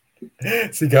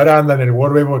 Sí, que ahora anda en el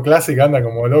World Baseball Classic, anda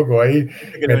como loco ahí,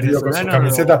 metido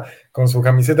con sus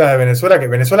camisetas de Venezuela, que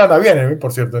Venezuela anda bien,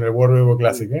 por cierto, en el World Baseball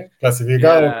Classic,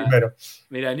 clasificado primero.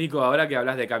 Mira, Nico, ahora que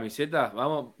hablas de camisetas,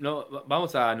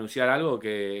 vamos a anunciar algo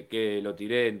que lo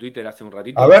tiré en Twitter hace un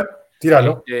ratito. A ver,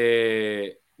 tíralo.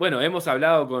 Bueno, hemos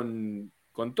hablado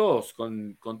con todos,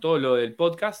 con todo lo del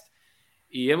podcast,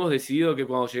 y hemos decidido que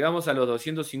cuando llegamos a los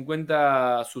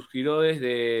 250 suscriptores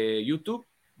de YouTube,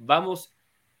 vamos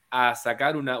a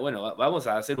sacar vamos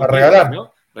a hacer regalar,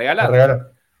 ¿no?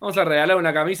 Regalar. Vamos a regalar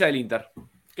una camisa del Inter.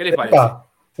 ¿Qué les parece?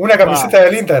 Una camiseta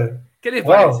del Inter. ¿Qué les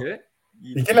parece?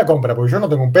 ¿Y quién la compra? Porque yo no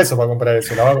tengo un peso para comprar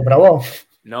eso. ¿La va a comprar vos?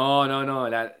 No.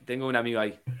 Tengo un amigo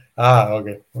ahí. Ok.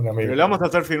 Un amigo. Pero la vamos a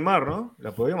hacer firmar, ¿no?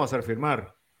 La podríamos hacer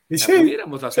firmar. ¿Y la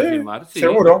pudiéramos hacer firmar? Sí.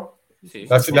 Seguro. Sí.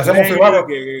 La hacemos firmar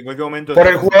que en cualquier momento por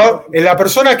el jugador. La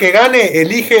persona que gane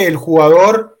elige el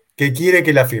jugador que quiere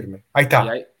que la firme. Ahí está.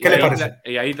 ¿Qué les parece?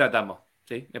 Y ahí tratamos.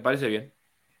 Sí, me parece bien.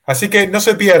 Así que no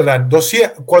se pierdan.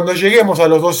 Cuando lleguemos a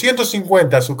los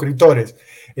 250 suscriptores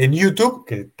en YouTube,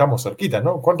 que estamos cerquita,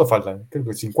 ¿no? ¿Cuántos faltan? Creo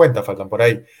que 50 faltan por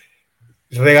ahí.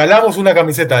 Regalamos una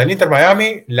camiseta del Inter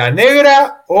Miami, la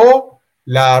negra o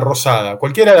la rosada,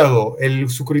 cualquiera de las dos. El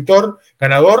suscriptor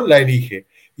ganador la elige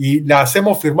y la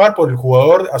hacemos firmar por el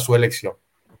jugador a su elección.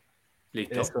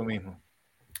 Listo. Eso mismo.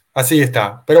 Así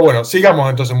está. Pero bueno, sigamos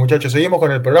entonces, muchachos. Seguimos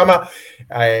con el programa.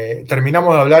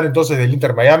 Terminamos de hablar entonces del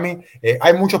Inter Miami.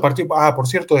 Hay muchos partidos. Por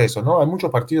cierto, eso, ¿no? Hay muchos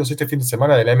partidos este fin de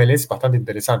semana de la MLS bastante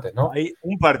interesantes, ¿no? Hay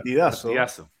un partidazo.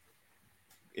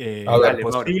 Dale,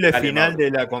 posible final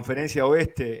de la conferencia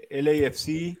oeste,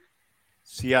 LAFC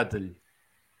Seattle.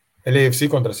 LAFC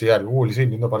contra Seattle. Sí,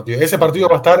 lindo partido. Ese partido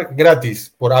va a estar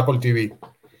gratis por Apple TV.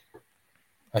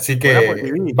 Así que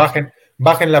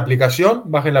bajen la aplicación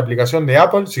de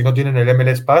Apple si no tienen el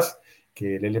MLS Pass,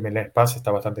 que el MLS Pass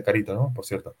está bastante carito, ¿no? Por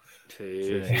cierto.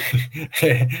 Sí.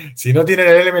 Si no tienen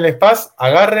el MLS Pass,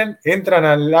 entran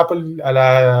a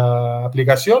la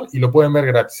aplicación y lo pueden ver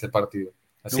gratis el partido.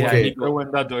 Así que qué buen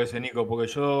dato ese, Nico, porque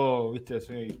yo, viste,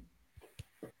 soy...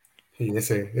 Sí,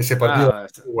 ese partido.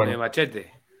 Bueno. Me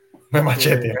machete.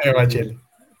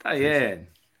 Está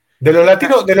bien. De los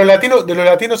latinos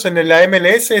en la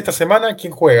MLS esta semana,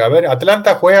 ¿quién juega? A ver,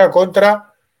 Atlanta juega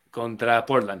contra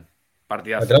Portland.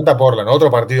 Partidazo. Atlanta-Portland, otro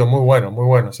partido muy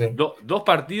bueno, sí. Dos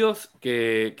partidos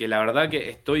que la verdad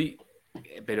que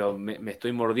pero me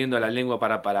estoy mordiendo la lengua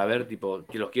para ver, tipo,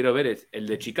 que los quiero ver, es el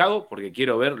de Chicago, porque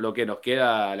quiero ver lo que nos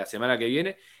queda la semana que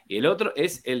viene, y el otro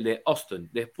es el de Austin.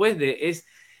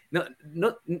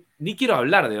 Ni quiero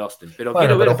hablar de Austin, pero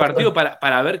quiero ver el partido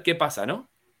para ver qué pasa, ¿no?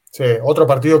 Sí, otro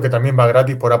partido que también va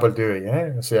gratis por Apple TV,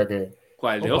 ¿eh? O sea que...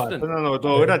 ¿Cuál, de Austin? Están dando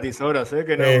todo gratis ahora, sé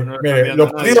que no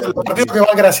los partidos que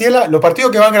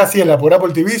van Graciela por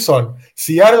Apple TV son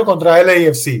Seattle contra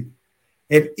LAFC,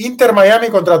 el Inter Miami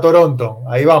contra Toronto,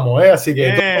 ahí vamos, así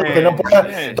que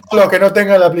todos los que no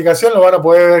tengan la aplicación lo van a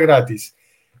poder ver gratis.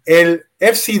 El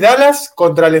FC Dallas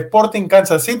contra el Sporting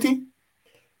Kansas City,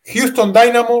 Houston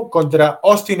Dynamo contra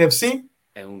Austin FC,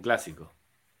 es un clásico.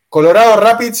 Colorado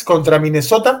Rapids contra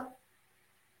Minnesota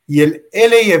y el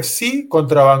LAFC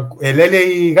el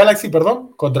LA Galaxy,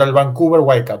 contra el Vancouver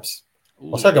Whitecaps.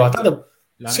 O sea que bastante.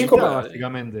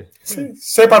 Básicamente. Sí,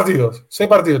 6 partidos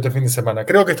este fin de semana.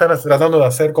 Creo que están tratando de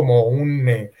hacer como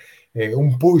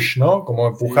un push, ¿no? Como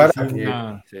empujar a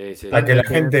que la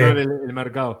gente. El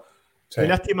mercado. Sí. Qué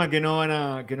lástima que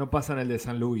no pasan el de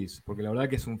San Luis, porque la verdad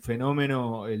que es un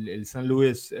fenómeno el San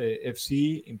Luis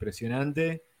FC,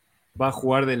 impresionante. Va a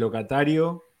jugar de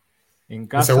locatario en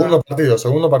casa. El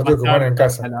segundo partido que juegan en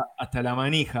casa. Hasta la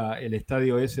manija el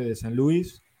estadio ese de San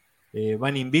Luis.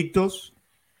 Van invictos.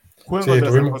 Juegan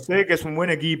contra San José, que es un buen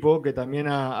equipo, que también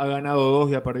ha ganado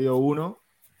 2 y ha perdido 1.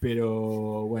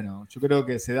 Pero bueno, yo creo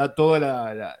que se da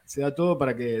todo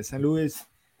para que San Luis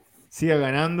siga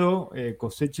ganando,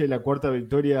 coseche la 4ª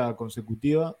victoria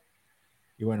consecutiva.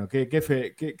 Y bueno,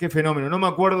 qué fenómeno. No me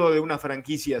acuerdo de una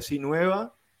franquicia así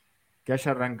nueva que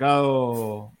haya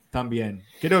arrancado tan bien.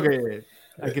 Creo que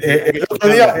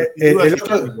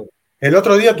el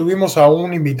otro día tuvimos a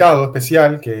un invitado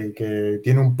especial que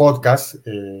tiene un podcast,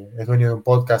 es dueño de un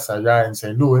podcast allá en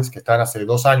St. Louis, que están hace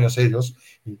 2 años ellos,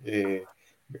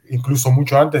 incluso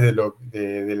mucho antes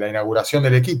de la inauguración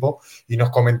del equipo, y nos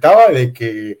comentaba de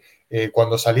que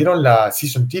cuando salieron las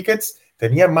season tickets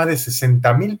tenían más de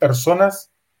 60.000 personas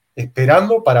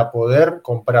esperando para poder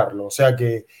comprarlo. O sea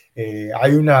que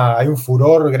hay un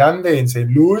furor grande en St.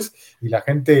 Louis y la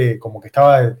gente como que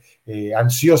estaba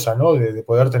ansiosa, ¿no? de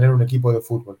poder tener un equipo de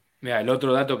fútbol. Mira, el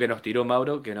otro dato que nos tiró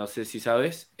Mauro, que no sé si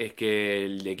sabes, es que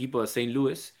el equipo de St.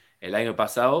 Louis el año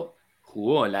pasado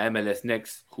jugó en la MLS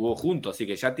Next, jugó juntos, así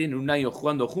que ya tienen un año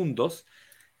jugando juntos.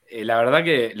 La verdad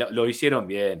que lo hicieron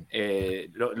bien.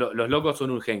 Los locos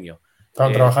son un genio.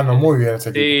 Estaban trabajando muy bien ese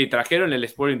equipo. Sí, trajeron el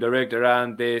Sporting Director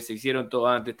antes, se hicieron todo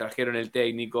antes, trajeron el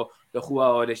técnico, los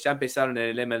jugadores, ya empezaron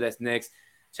en el MLS Next,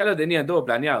 ya lo tenían todo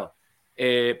planeado.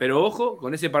 Pero ojo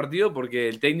con ese partido porque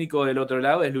el técnico del otro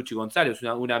lado es Luchi González,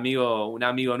 un amigo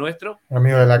nuestro. Un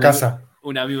amigo de la casa.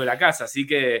 Un amigo de la casa, así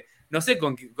que no sé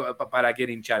para quién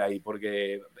hinchar ahí,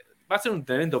 porque va a ser un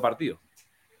tremendo partido.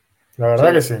 La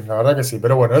verdad que sí,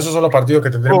 pero bueno, esos son los partidos que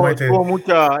tendremos. Tuvo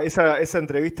mucha esa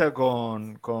entrevista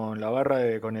con la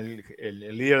barra con el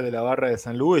líder de la barra de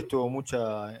San Luis, tuvo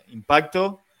mucho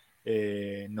impacto.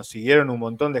 Nos siguieron un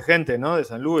montón de gente, ¿no? De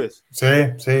San Luis. Sí,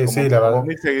 la verdad.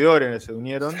 1.000 seguidores se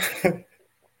unieron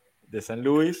de San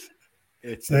Luis.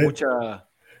 Sí.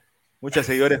 Muchas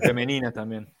seguidores femeninas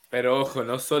también. Pero ojo,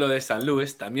 no solo de San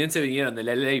Luis, también se vinieron del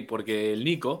LA porque el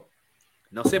Nico,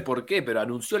 no sé por qué, pero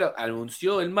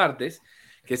anunció el martes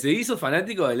que se hizo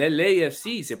fanático del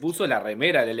LAFC, se puso la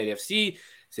remera del LAFC,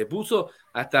 se puso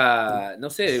hasta, no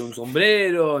sé, un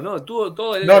sombrero, ¿no? Tuvo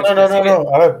todo el LAFC.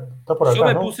 No, a ver, está por acá,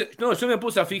 yo me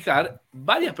puse a fijar,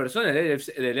 varias personas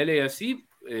del LAFC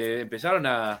empezaron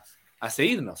a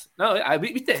seguirnos, ¿no?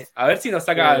 ¿Viste? A ver si nos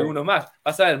saca alguno más.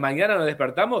 Vas a ver, mañana nos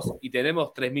despertamos y tenemos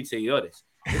 3.000 seguidores.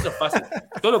 Eso es fácil.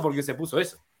 Solo porque se puso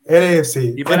eso.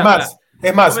 Sí.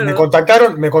 Es más,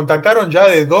 me contactaron ya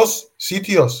de 2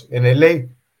 sitios en LA,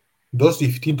 2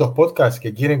 distintos podcasts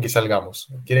que quieren que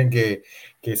salgamos. Quieren que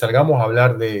salgamos a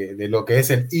hablar de lo que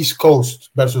es el East Coast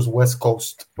versus West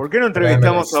Coast. ¿Por qué no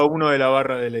entrevistamos a uno de la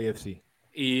barra del AFC?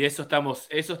 Y en eso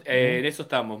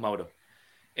estamos, Mauro.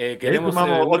 Queremos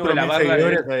uno de la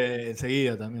barra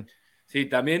enseguida también. Sí,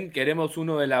 también queremos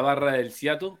uno de la barra del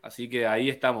Seattle, así que ahí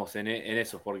estamos en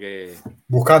eso, porque...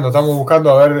 Estamos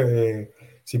buscando a ver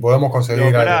si podemos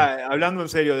conseguir algo. Hablando en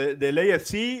serio, del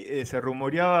AFC se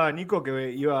rumoreaba, Nico,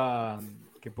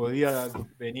 que podía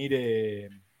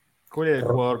venir... ¿Cuál es el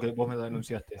jugador que vos me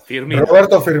anunciaste? Firmino.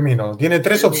 Roberto Firmino. Tiene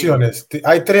 3 opciones.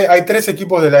 Hay 3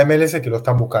 equipos de la MLS que lo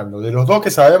están buscando. De los 2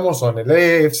 que sabemos son el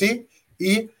AFC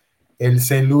y el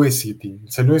St. Louis City. El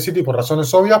St. Louis City por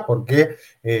razones obvias, porque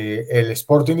el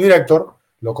Sporting Director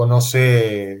lo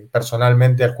conoce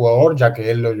personalmente al jugador, ya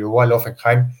que él lo llevó al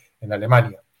Hoffenheim en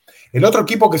Alemania. El otro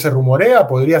equipo que se rumorea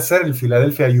podría ser el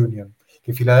Philadelphia Union,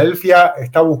 que Philadelphia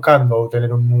está buscando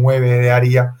tener un 9 de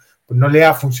área. No le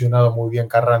ha funcionado muy bien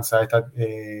Carranza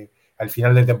al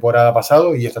final de temporada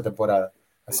pasado y esta temporada.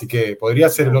 Así que podría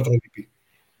ser el otro MVP.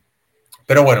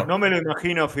 Pero bueno. No me lo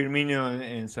imagino Firmino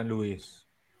en San Luis.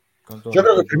 Yo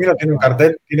creo que Firmino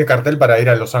tiene cartel para ir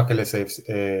a Los Ángeles.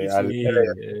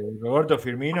 Roberto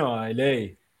Firmino a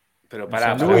LA. Pero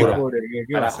para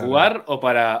jugar o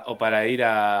para ir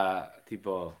a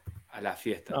la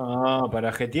fiesta. No,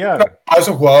 para jetear. Es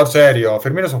un jugador serio.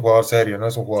 Firmino es un jugador serio, no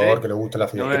es un jugador que le guste la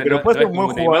fiesta. Pero puede ser un buen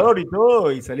jugador y todo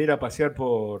y salir a pasear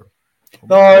por...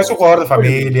 No, es un jugador de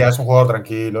familia, es un jugador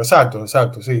tranquilo. Exacto,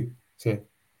 sí.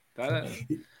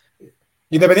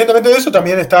 Independientemente de eso,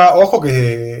 también está, ojo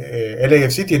que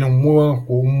LAFC tiene un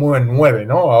muy buen 9,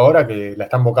 ¿no? Ahora que la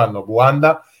están buscando.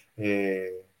 Buanda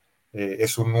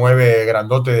es un 9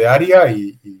 grandote de área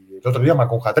y el otro día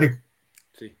marcó un hat-trick.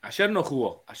 Sí. Ayer no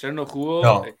jugó,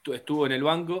 No. Estuvo en el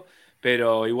banco,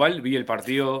 pero igual vi el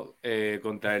partido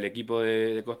contra el equipo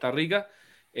de Costa Rica.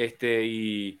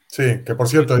 Sí, que por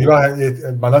cierto,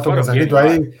 mandaste un mensajito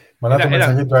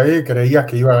ahí, creías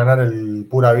que iba a ganar el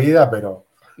Pura Vida, pero...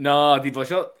 No,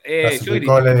 yo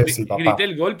grité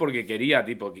el gol porque quería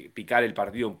picar el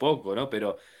partido un poco, ¿no?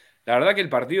 Pero la verdad que el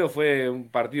partido fue un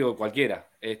partido cualquiera.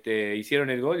 Hicieron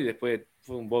el gol y después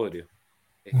fue un bodrio.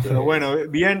 Pero bueno,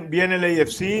 bien el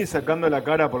AFC sacando la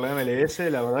cara por la MLS,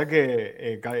 la verdad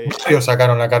que... Ellos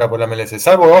sacaron la cara por la MLS,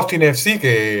 salvo Austin FC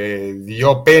que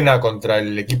dio pena contra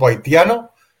el equipo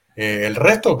haitiano, el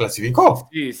resto clasificó.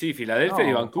 Sí, Filadelfia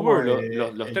y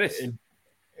Vancouver, los 3.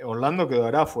 Orlando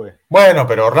quedará fue. Bueno,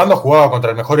 pero Orlando jugaba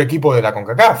contra el mejor equipo de la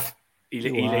CONCACAF. Y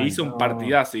le hizo un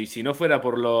partidazo, y si no fuera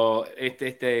por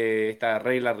esta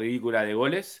regla ridícula de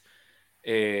goles,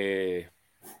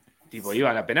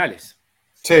 iban a penales.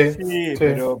 Sí.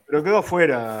 Pero quedó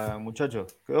fuera,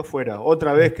 muchachos. Quedó fuera.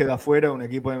 Otra vez queda fuera un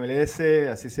equipo de MLS,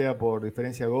 así sea por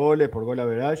diferencia de goles, por gol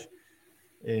average.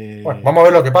 Bueno, vamos a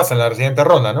ver lo que pasa en la siguiente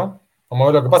ronda, ¿no? Vamos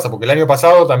a ver lo que pasa, porque el año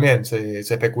pasado también se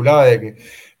especulaba de que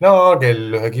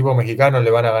los equipos mexicanos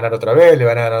le van a ganar otra vez,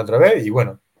 y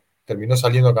bueno, terminó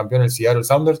saliendo campeón el Seattle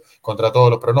Sounders contra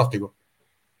todos los pronósticos.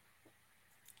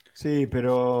 Sí,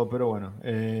 pero bueno.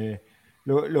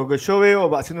 Lo que yo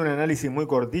veo, haciendo un análisis muy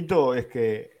cortito, es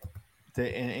que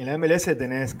en la MLS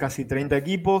tenés casi 30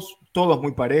 equipos, todos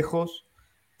muy parejos.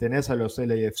 Tenés a los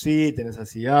LAFC, tenés a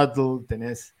Seattle,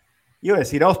 iba a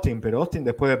decir Austin, pero Austin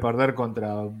después de perder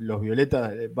contra los Violet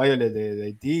de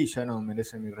Haití ya no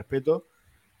merece mi respeto.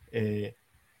 ¿Ese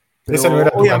no era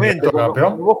tu candidato a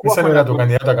campeón? ¿Ese no era tu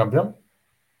candidato a campeón?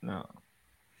 No.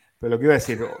 Pero lo que iba a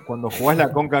decir, cuando jugás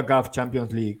la CONCACAF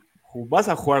Champions League, vas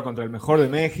a jugar contra el mejor de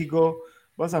México,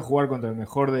 vas a jugar contra el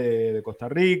mejor de Costa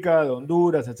Rica, de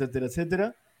Honduras, etcétera,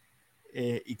 etcétera.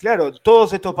 Y claro,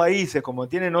 todos estos países, como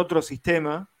tienen otro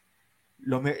sistema,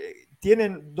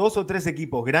 tienen 2 o 3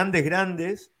 equipos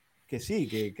grandes que sí,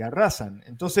 que arrasan.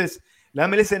 Entonces, la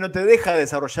MLS no te deja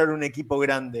desarrollar un equipo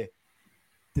grande.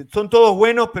 Son todos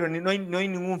buenos, pero no hay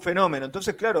ningún fenómeno.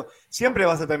 Entonces, claro, siempre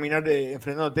vas a terminar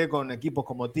enfrentándote con equipos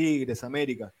como Tigres,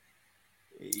 América.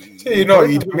 Y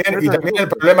también el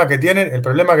problema que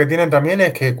tienen también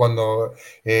es que cuando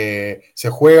se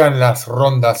juegan las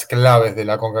rondas claves de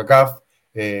la CONCACAF,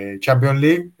 Champions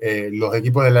League, los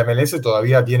equipos de la MLS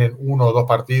todavía tienen 1 o 2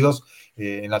 partidos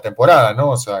en la temporada,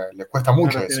 ¿no? O sea, les cuesta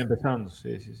mucho eso. Están empezando,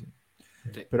 sí.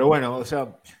 Pero bueno, o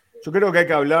sea, yo creo que hay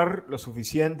que hablar lo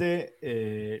suficiente.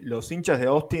 Los hinchas de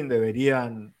Austin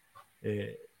deberían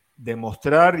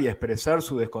demostrar y expresar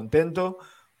su descontento,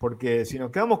 porque si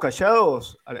nos quedamos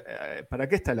callados, ¿para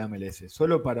qué está la MLS?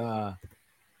 Solo para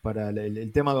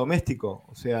el tema doméstico.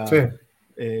 O sea, sí.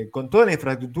 Con toda la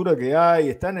infraestructura que hay,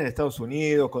 están en Estados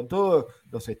Unidos, con todos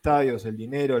los estadios, el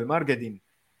dinero, el marketing.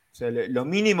 O sea, lo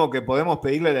mínimo que podemos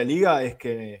pedirle a la liga es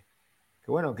que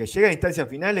llegue a instancias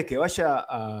finales, que vaya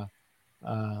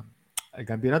al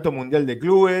Campeonato Mundial de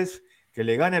Clubes, que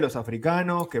le gane a los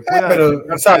africanos, que pueda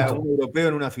enfrentarse a un europeo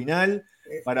en una final,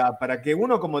 para que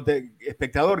uno como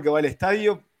espectador que va al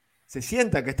estadio se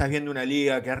sienta que estás viendo una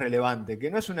liga que es relevante,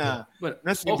 que no es no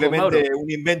es simplemente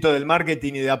un invento del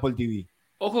marketing y de Apple TV.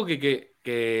 Ojo que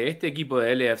este equipo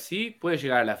de LAFC puede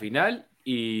llegar a la final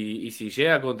y si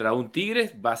llega contra un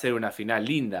Tigres va a ser una final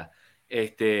linda.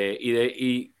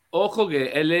 Y ojo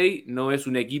que LA no es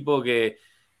un equipo que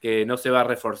no se va a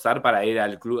reforzar para ir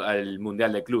al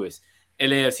Mundial de Clubes.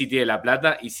 LAFC tiene la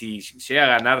plata y si llega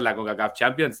a ganar la CONCACAF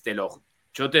Champions,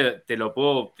 yo te lo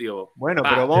puedo, digo. Bueno,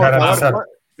 pero vamos a ver.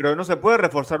 Pero no se puede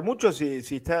reforzar mucho si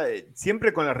está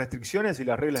siempre con las restricciones y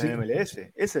las reglas de MLS.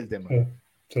 Ese es el tema.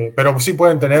 Sí, pero sí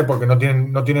pueden tener, porque no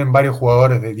tienen varios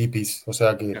jugadores de DPs, o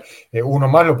sea que uno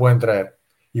más lo pueden traer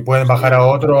y pueden bajar a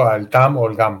otro al TAM o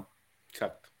al GAM.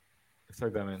 Exacto.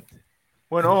 Exactamente.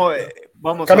 Bueno,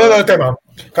 vamos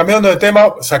Cambiando de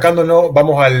tema, sacándonos,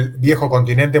 vamos al viejo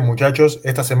continente, muchachos.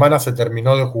 Esta semana se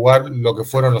terminó de jugar lo que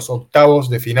fueron los octavos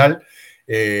de final.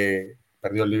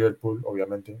 Perdió el Liverpool,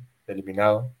 obviamente,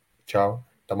 eliminado. Chao,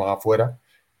 estamos afuera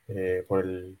por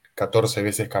el 14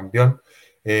 veces campeón.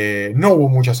 No hubo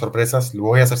muchas sorpresas, lo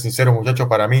voy a ser sincero, muchachos,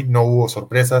 para mí no hubo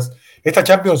sorpresas. Esta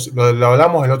Champions, lo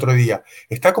hablamos el otro día,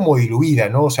 está como diluida,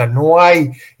 ¿no? O sea, no hay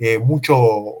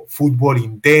mucho fútbol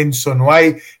intenso, no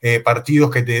hay partidos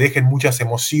que te dejen muchas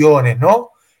emociones, ¿no?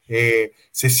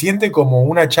 Se siente como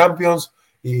una Champions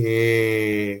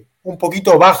un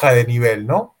poquito baja de nivel,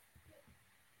 ¿no?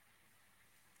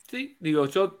 Sí, digo,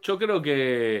 yo creo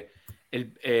que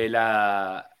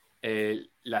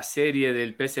la serie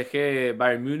del PSG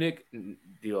Bayern Múnich,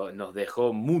 digo, nos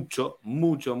dejó mucho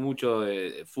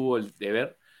de fútbol de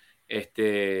ver.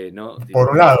 ¿No? Por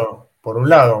un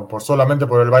lado, solamente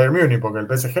por el Bayern Múnich, porque el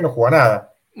PSG no juega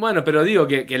nada. Bueno, pero digo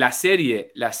que la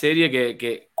serie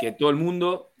que todo el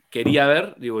mundo quería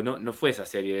ver, digo, no fue esa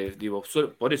serie, digo,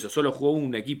 por eso solo jugó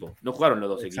un equipo, no jugaron los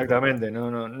dos equipos. Exactamente,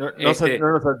 no nos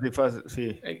satisface,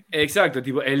 sí. Exacto,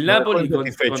 tipo, el Napoli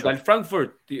contra el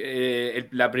Frankfurt,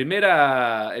 el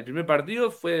primer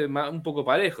partido fue un poco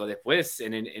parejo, después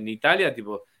en Italia,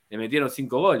 tipo, le metieron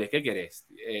 5 goles, ¿qué querés?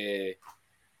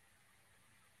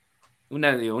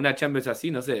 Una Champions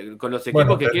así, no sé, con los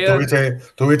equipos que quedan.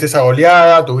 Tuviste esa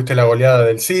goleada, tuviste la goleada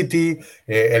del City,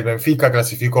 el Benfica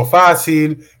clasificó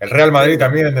fácil, el Real Madrid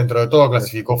también dentro de todo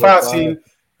clasificó fácil.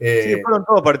 Sí, fueron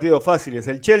todos partidos fáciles.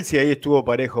 El Chelsea ahí estuvo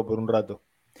parejo por un rato.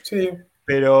 Sí.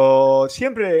 Pero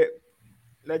siempre,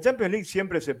 la Champions League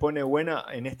siempre se pone buena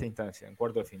en esta instancia, en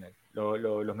cuarto de final.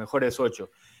 Los mejores 8.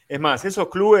 Es más, esos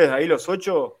clubes, ahí los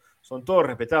 8, son todos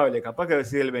respetables. Capaz que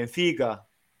decir el Benfica.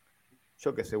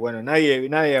 Yo qué sé, bueno,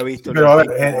 nadie ha visto. Pero a ver,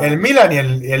 el Milan y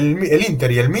el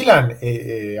Inter y el Milan,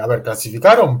 a ver,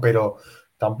 clasificaron, pero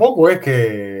tampoco es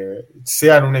que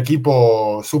sean un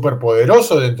equipo súper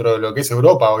poderoso dentro de lo que es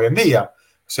Europa hoy en día.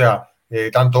 O sea,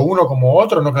 tanto uno como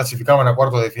otro no clasificaban a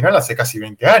cuartos de final hace casi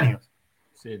 20 años.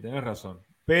 Sí, tenés razón.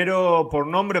 Pero por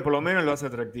nombre por lo menos lo hace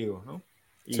atractivo, ¿no?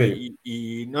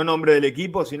 Y no nombre del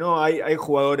equipo, sino hay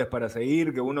jugadores para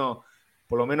seguir, que uno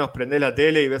por lo menos prendés la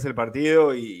tele y ves el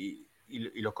partido y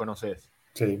los conoces.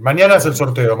 Sí, mañana es el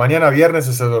sorteo, mañana viernes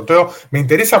es el sorteo. Me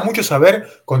interesa mucho saber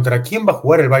contra quién va a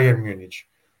jugar el Bayern Múnich.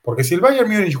 Porque si el Bayern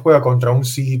Múnich juega contra un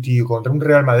City o contra un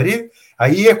Real Madrid,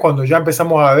 ahí es cuando ya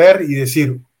empezamos a ver y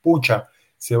decir, pucha,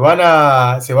 se van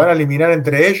a eliminar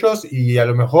entre ellos y a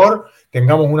lo mejor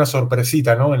tengamos una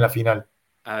sorpresita, ¿no? En la final.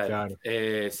 A ver, claro.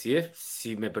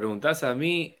 Si me preguntás a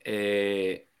mí,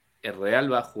 el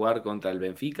Real va a jugar contra el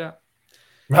Benfica.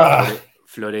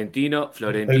 Florentino.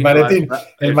 El maletín.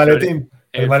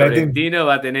 Florentino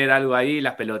va a tener algo ahí,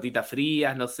 las pelotitas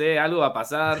frías, no sé, algo va a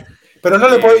pasar. Pero no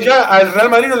ya al Real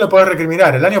Madrid no le podés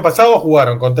recriminar. El año pasado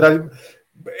jugaron contra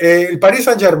el Paris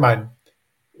Saint-Germain,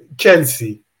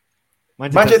 Chelsea,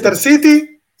 Manchester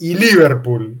City y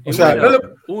Liverpool. O sea, no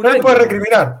le podés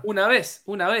recriminar. Una vez,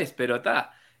 pero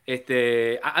está.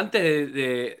 Antes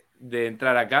de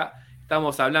entrar acá,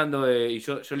 estamos hablando y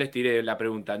yo les tiré la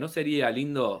pregunta, ¿no sería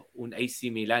lindo un AC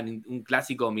Milan, un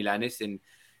clásico milanés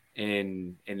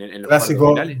en los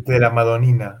clásico finales? de la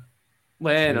Madonina.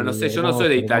 Bueno, sí, no sé, yo no soy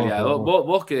de Italia.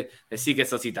 Vos que decís que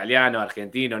sos italiano,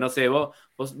 argentino, no sé, vos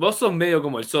sos medio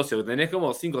como el socio, que tenés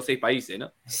como 5 o 6 países,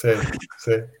 ¿no? Sí.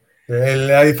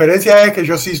 La diferencia es que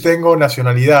yo sí tengo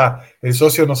nacionalidad, el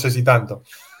socio no sé si tanto.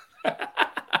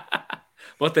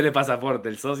 Vos tenés pasaporte,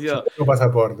 el socio. Tengo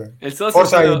pasaporte. El socio.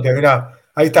 Forza Inter, mirá,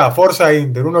 ahí está, Forza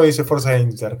Inter. Uno dice Forza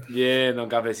Inter. Bien, don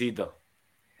Cafecito.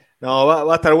 No,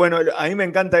 va a estar bueno. A mí me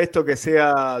encanta esto que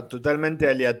sea totalmente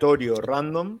aleatorio,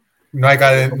 random. No hay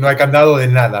candado de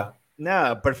nada.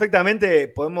 Nada, perfectamente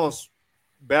podemos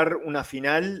ver una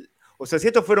final. O sea, si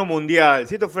esto fuera un mundial,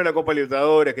 si esto fuera la Copa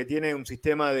Libertadores, que tiene un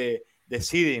sistema de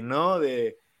seeding, ¿no?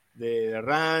 De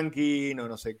ranking o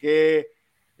no sé qué.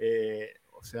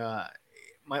 O sea,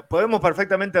 podemos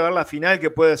perfectamente ver la final que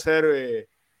puede ser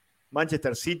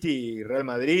Manchester City y Real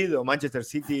Madrid, o Manchester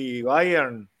City y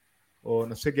Bayern, o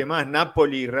no sé qué más,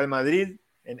 Napoli y Real Madrid,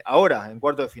 ahora, en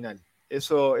cuarto de final.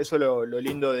 Eso es lo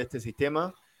lindo de este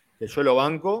sistema, que yo lo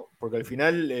banco, porque al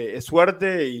final es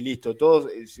suerte y listo. Todos,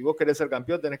 si vos querés ser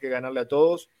campeón, tenés que ganarle a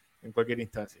todos en cualquier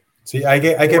instancia. Sí, hay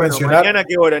que mencionar. ¿Mañana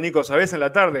qué hora, Nico? ¿Sabés? En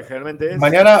la tarde, generalmente es.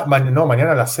 Mañana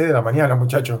a las 6 de la mañana,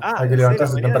 muchachos. Hay que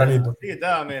levantarse tempranito. Sí,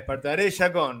 me despertaré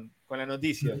ya con la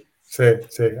noticia. Sí,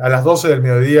 a las 12 del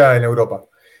mediodía en Europa.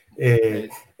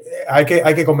 Hay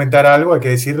que comentar algo, hay que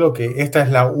decirlo, que esta es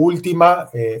la última,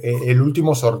 el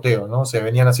último sorteo, ¿no? Se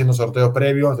venían haciendo sorteos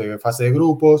previos de fase de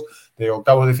grupos, de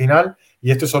octavos de final,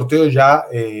 y este sorteo ya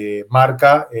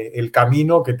marca el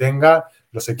camino que tengan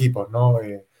los equipos, ¿no?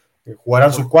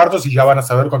 Jugarán sus cuartos y ya van a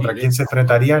saber contra quién se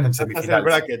enfrentarían en semifinales. El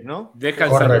bracket, ¿no? Deja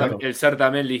el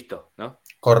certamen listo, ¿no?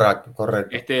 Correcto.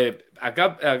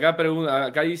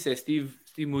 Acá dice Steve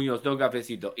Muñoz, don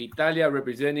Cafecito. Italia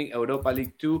representing Europa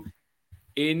League 2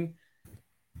 in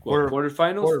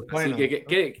quarterfinals. Así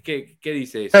que, ¿qué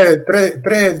dice eso? 3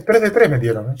 de 3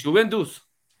 metieron. Juventus.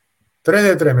 3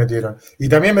 de 3 metieron. Y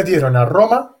también metieron a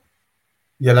Roma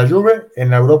y a la Juve en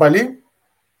la Europa League.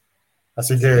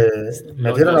 Así que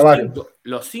metieron a varios.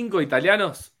 Los 5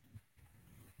 italianos.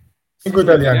 5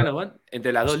 italianos van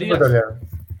entre las dos ligas.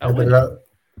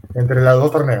 Entre los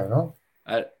dos torneos, ¿no?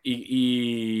 A ver,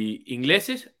 y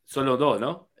ingleses, solo 2,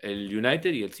 ¿no? El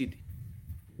United y el City.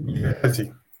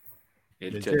 Sí.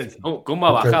 El Chelsea. ¿Cómo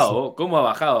ha bajado? ¿Cómo ha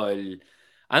bajado?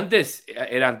 Antes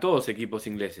eran todos equipos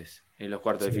ingleses en los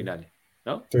cuartos de finales,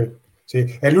 ¿no? Sí.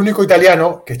 El único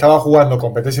italiano que estaba jugando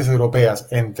competencias europeas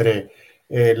entre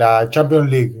la Champions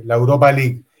League, la Europa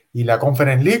League y la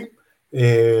Conference League,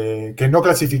 que no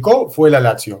clasificó, fue la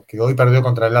Lazio, que hoy perdió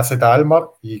contra el AZ Alkmaar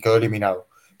y quedó eliminado.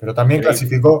 Pero también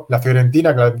clasificó, la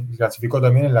Fiorentina clasificó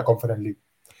también en la Conference League.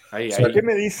 ¿Qué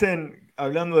me dicen,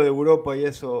 hablando de Europa y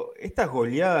eso? Estas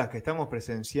goleadas que estamos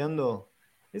presenciando,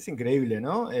 es increíble,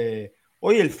 ¿no?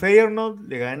 Hoy el Feyenoord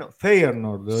de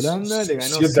Holanda le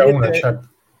ganó 7-1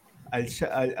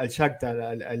 al Shakhtar,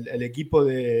 al equipo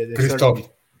de Christoph.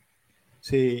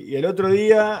 Sí, y el otro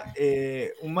día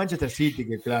un Manchester City,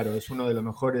 que claro, es uno de los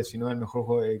mejores, si no el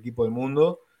mejor equipo del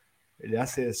mundo, le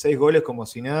hace 6 goles como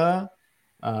si nada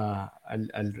al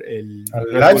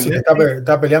Leipzig, que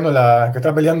está peleando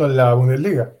en la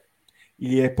Bundesliga.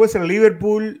 Y después el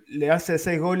Liverpool le hace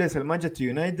 6 goles al Manchester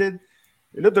United.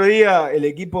 El otro día el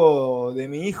equipo de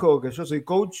mi hijo, que yo soy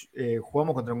coach,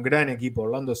 jugamos contra un gran equipo,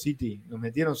 Orlando City. Nos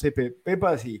metieron 6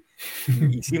 pepas y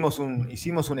hicimos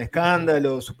un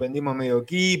escándalo, suspendimos medio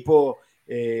equipo,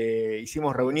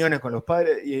 hicimos reuniones con los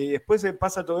padres y después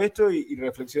pasa todo esto y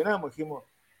reflexionamos, dijimos,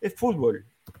 es fútbol.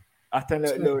 Hasta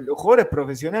los jugadores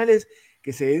profesionales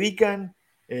que se dedican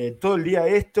todo el día a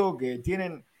esto, que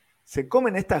se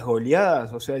comen estas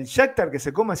goleadas. O sea, el Shakhtar que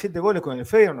se come 7 goles con el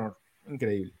Feyenoord,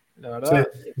 increíble. La verdad.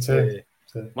 Sí.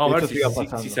 Vamos a ver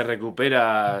si se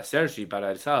recupera Sergi para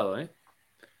el sábado, ¿eh?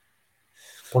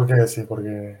 ¿Por qué? Sí,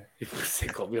 porque se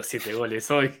comió 7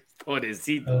 goles hoy,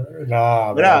 pobrecito.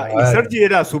 Y Sergi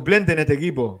era suplente en este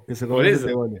equipo, que se comió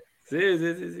 7 goles.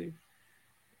 Sí.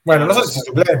 Bueno, no sé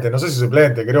si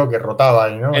suplente, creo que rotaba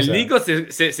ahí, ¿no? Nico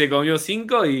se comió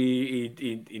 5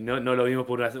 y no lo vimos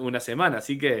por una semana,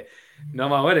 así que no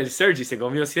vamos a ver, el Sergi se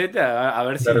comió 7, a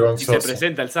ver si se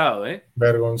presenta el sábado, ¿eh?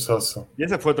 Vergonzoso. Y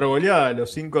esa fue otra goleada,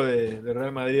 los 5 de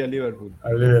Real Madrid al Liverpool.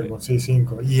 Al Liverpool, sí,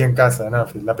 5. Y en casa, en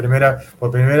Anfield. Por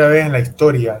primera vez en la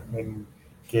historia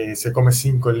que se come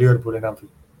 5 el Liverpool en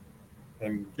Anfield.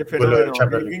 Qué fenómeno,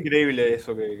 qué increíble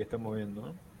eso que estamos viendo,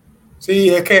 ¿no? Sí,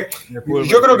 es que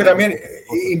yo creo que también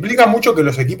implica mucho que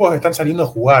los equipos están saliendo a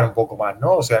jugar un poco más,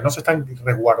 ¿no? O sea, no se están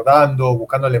resguardando,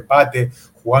 buscando el empate,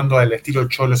 jugando al estilo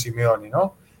Cholo Simeone,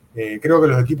 ¿no? Creo que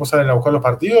los equipos salen a buscar los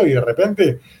partidos y de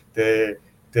repente te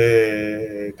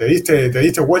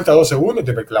diste vuelta 2 segundos y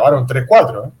te clavaron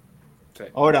 3-4. Sí.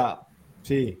 Ahora,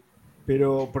 sí,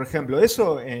 pero por ejemplo,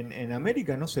 eso en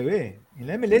América no se ve. En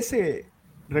la MLS,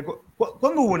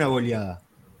 ¿cuándo hubo una goleada?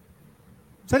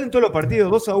 Salen todos los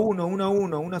partidos 2-1, 1-1,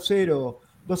 1-0,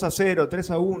 2-0,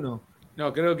 3-1.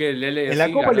 No, creo que en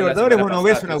la Copa Libertadores vos no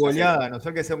ves una goleada, no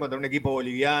sé que sea contra un equipo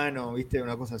boliviano, viste,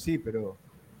 una cosa así, pero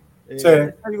sí. Es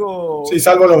algo. Sí,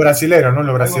 salvo los brasileros, ¿no?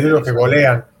 Los brasileros que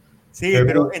golean. Sí,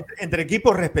 pero entre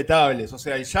equipos respetables. O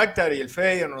sea, el Shakhtar y el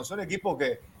Feyenoord no son equipos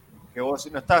que vos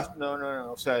no estás.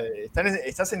 No, o sea,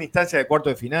 estás en instancia de cuarto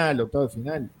de final, octavo de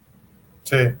final.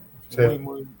 Sí, sí.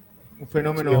 Un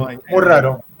fenómeno. Sí,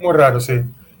 muy raro, sí.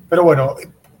 Pero bueno,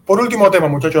 por último tema,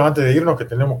 muchachos, antes de irnos, que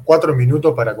tenemos 4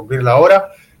 minutos para cumplir la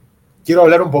hora, quiero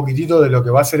hablar un poquitito de lo que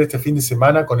va a ser este fin de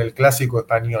semana con el clásico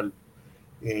español.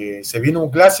 Se viene un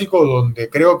clásico donde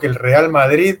creo que el Real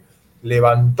Madrid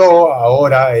levantó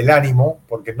ahora el ánimo,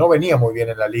 porque no venía muy bien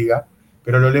en la liga,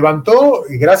 pero lo levantó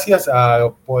gracias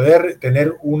a poder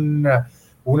tener una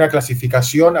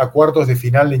clasificación a cuartos de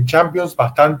final en Champions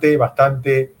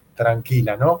bastante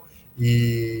tranquila, ¿no?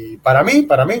 Y para mí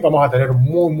vamos a tener un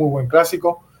muy buen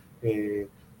clásico,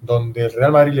 donde el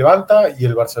Real Madrid levanta y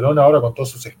el Barcelona ahora con todos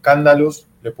sus escándalos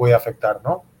le puede afectar,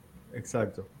 ¿no?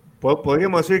 Exacto.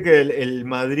 Podríamos decir que el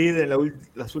Madrid en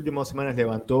las últimas semanas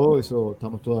levantó, eso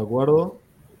estamos todos de acuerdo.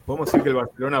 Podemos decir que el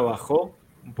Barcelona bajó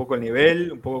un poco el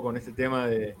nivel, un poco con este tema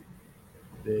de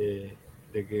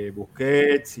que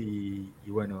Busquets y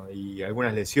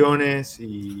algunas lesiones.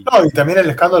 No, y también el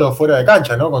escándalo fuera de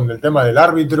cancha, ¿no? Con el tema del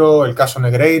árbitro, el caso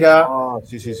Negreira. Ah,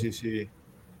 sí.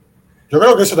 Yo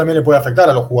creo que eso también le puede afectar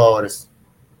a los jugadores.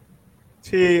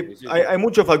 Sí, hay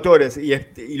muchos factores.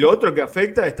 Y lo otro que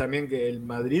afecta es también que el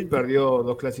Madrid perdió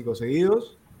 2 clásicos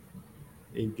seguidos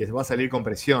y que va a salir con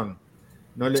presión.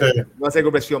 Va a salir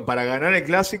con presión para ganar el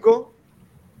clásico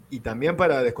y también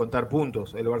para descontar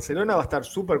puntos. El Barcelona va a estar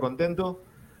súper contento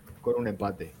con un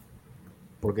empate.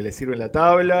 Porque le sirve en la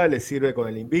tabla, le sirve con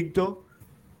el invicto,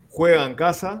 juega en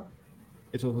casa,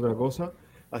 eso es otra cosa.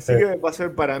 Así que va a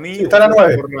ser para mí... Sí, están a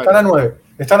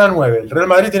 9. El Real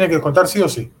Madrid tiene que descontar sí o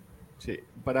sí. Sí,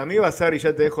 para mí va a ser, y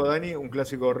ya te dejo, Dani, un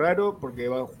clásico raro, porque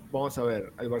vamos a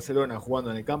ver al Barcelona jugando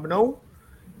en el Camp Nou,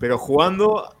 pero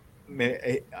jugando,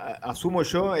 asumo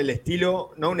yo, el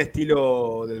estilo, no un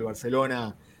estilo del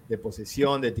Barcelona de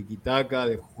posesión, de tiquitaca,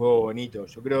 de juego bonito.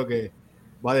 Yo creo que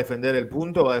va a defender el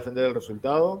punto, va a defender el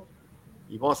resultado,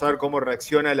 y vamos a ver cómo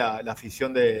reacciona la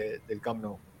afición del Camp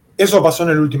Nou. Eso pasó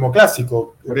en el último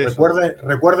clásico.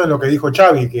 Recuerden lo que dijo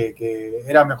Xavi, que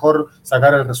era mejor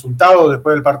sacar el resultado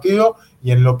después del partido,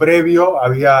 y en lo previo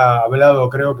había hablado,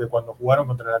 creo que cuando jugaron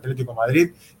contra el Atlético de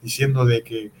Madrid, diciendo de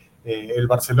que el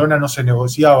Barcelona no se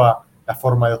negociaba la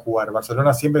forma de jugar.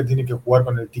 Barcelona siempre tiene que jugar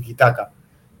con el tiki-taka.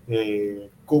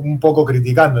 Un poco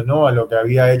criticando, ¿no?, a lo que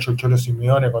había hecho el Cholo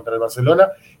Simeone contra el Barcelona,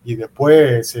 y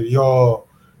después se dio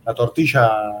la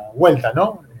tortilla vuelta,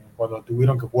 ¿no? Cuando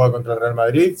tuvieron que jugar contra el Real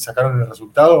Madrid, sacaron el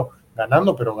resultado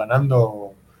ganando, pero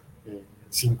ganando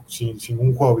sin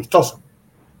un juego vistoso.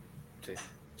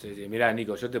 Sí. Mirá,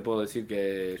 Nico, yo te puedo decir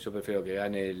que yo prefiero que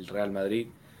gane el Real Madrid.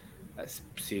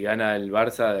 Si gana el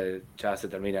Barça, ya se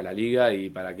termina la Liga, y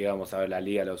para qué vamos a ver la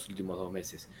Liga los últimos 2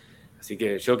 meses. Así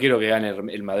que yo quiero que gane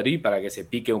el Madrid para que se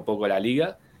pique un poco la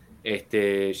Liga.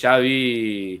 Ya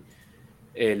vi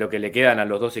lo que le quedan a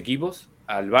los 2 equipos.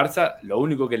 Al Barça, lo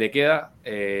único que le queda,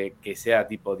 que sea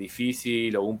tipo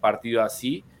difícil o un partido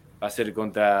así, va a ser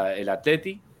contra el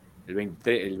Atleti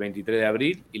el 23 de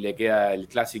abril, y le queda el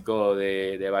clásico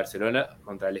de Barcelona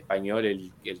contra el Español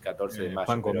el 14 de mayo.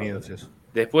 Pan comidos eso.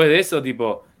 Después de eso,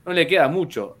 tipo, no le queda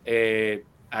mucho.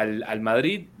 Al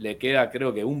Madrid le queda,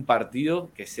 creo que, un partido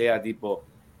que sea tipo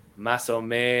más o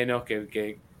menos,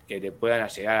 que le puedan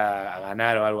llegar a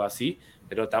ganar o algo así,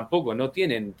 pero tampoco, no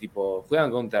tienen, tipo,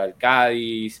 juegan contra el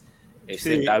Cádiz, el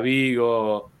Celta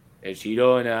Vigo, el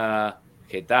Girona,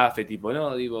 Getafe, tipo,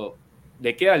 no, digo,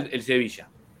 le queda el Sevilla.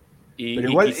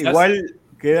 Pero igual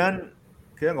quedan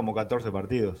como 14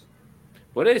 partidos.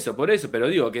 Por eso, pero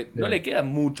digo que no le quedan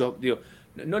mucho, digo,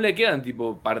 no le quedan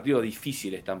tipo partidos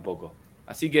difíciles tampoco.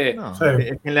 Así que... No,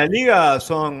 en la liga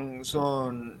son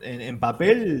en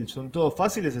papel son todos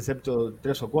fáciles excepto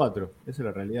 3 o 4. Esa es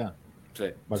la realidad. Sí,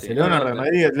 Barcelona, Real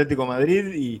Madrid, Atlético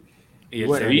Madrid y el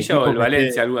Sevilla o el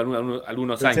Valencia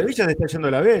algunos años. El Sevilla se está yendo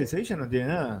a la B, el Sevilla no tiene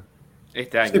nada.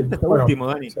 Este año. Está último,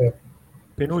 Dani. Sí.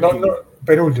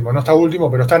 Penúltimo, no está último,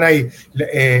 pero están ahí.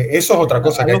 Eso es otra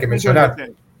cosa que hay que mencionar.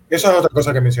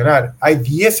 Hay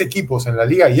 10 equipos en la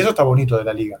liga, y eso está bonito de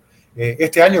la liga.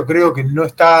 Este año creo que no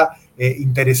está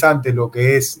interesante lo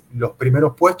que es los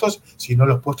primeros puestos, sino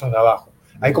los puestos de abajo.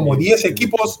 Hay como 10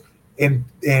 equipos en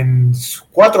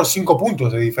 4 o 5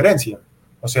 puntos de diferencia.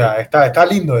 O sea, está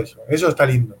lindo eso está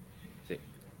lindo. Sí.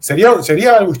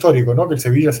 Sería algo histórico, ¿no? Que el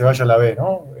Sevilla se vaya a la B,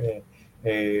 ¿no?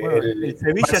 El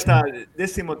Sevilla está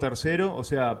 13º, o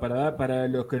sea, para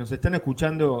los que nos están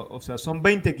escuchando, o sea, son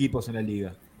 20 equipos en la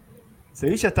liga.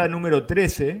 Sevilla está número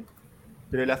 13,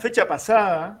 pero la fecha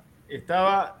pasada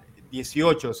estaba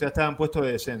 18, o sea, estaba en puesto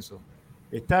de descenso.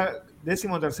 Está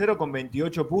 13º con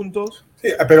 28 puntos. Sí,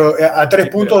 pero a 3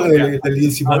 puntos del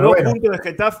 19. A 2 puntos de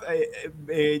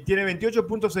Getafe, tiene 28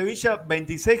 puntos Sevilla,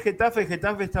 26 Getafe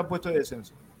está en puesto de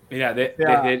descenso. Mira,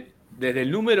 desde el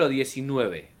número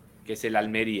 19, que es el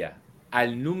Almería,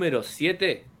 al número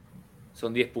 7,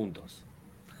 son 10 puntos.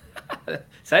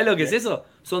 ¿Sabes lo que es eso?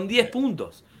 Son 10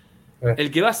 puntos.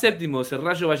 El que va séptimo es el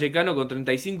Rayo Vallecano con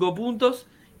 35 puntos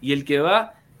y el que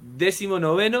va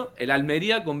 19º, el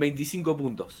Almería, con 25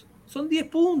 puntos. Son 10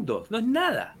 puntos, no es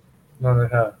nada. No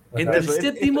es nada. Entre el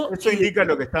séptimo... Eso indica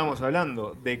lo que estábamos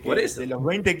hablando, de que de los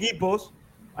 20 equipos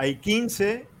hay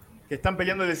 15 que están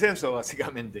peleando el descenso,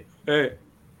 básicamente.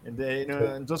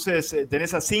 Entonces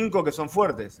tenés a 5 que son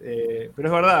fuertes. Pero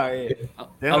es verdad,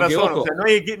 tenés razón. O sea,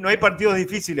 no hay partidos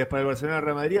difíciles para el Barcelona y el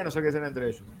Real Madrid, a no ser que sean entre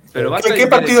ellos. Pero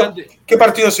 ¿Qué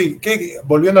partido sí?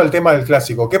 Volviendo al tema del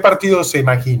clásico, ¿qué partido se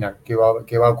imagina que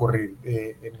va a ocurrir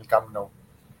en el Camp Nou?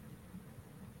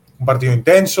 ¿Un partido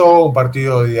intenso? ¿Un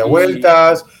partido de ida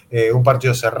vueltas? ¿Un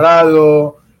partido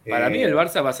cerrado? Para mí el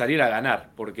Barça va a salir a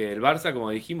ganar, porque el Barça, como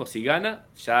dijimos, si gana,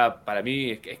 ya para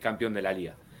mí es campeón de la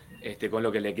Liga. Con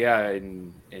lo que le queda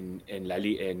en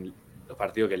los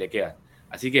partidos que le quedan.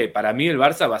 Así que para mí el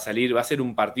Barça va a ser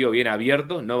un partido bien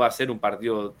abierto, no va a ser un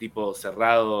partido tipo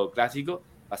cerrado clásico,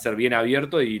 va a ser bien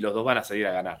abierto y los dos van a salir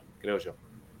a ganar, creo yo.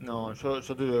 No, yo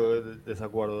estoy de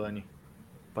desacuerdo, Dani.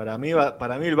 Para mí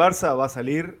el Barça va a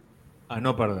salir a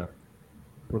no perder,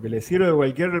 porque le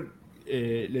sirve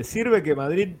que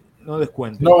Madrid no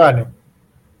descuente. No gane.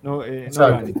 No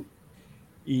gane.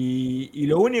 Y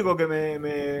lo único que me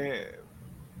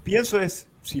pienso es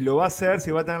si lo va a hacer, si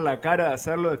va a tener la cara de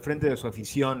hacerlo al frente de su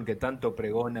afición, que tanto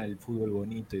pregona el fútbol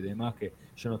bonito y demás, que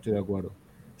yo no estoy de acuerdo.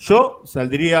 Yo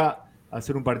saldría a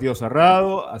hacer un partido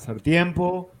cerrado, a hacer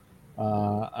tiempo,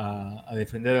 a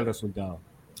defender el resultado.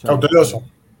 Cauteloso.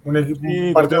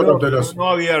 Un partido cauteloso. No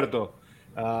abierto.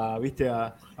 ¿Viste?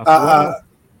 A jugar.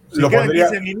 Si quedan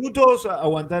 15 minutos, a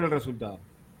aguantar el resultado.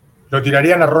 Lo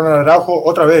tirarían a Ronald Araujo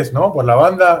otra vez, ¿no? Por la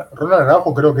banda. Ronald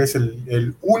Araujo creo que es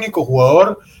el único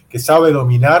jugador que sabe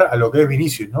dominar a lo que es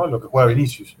Vinicius, ¿no? Lo que juega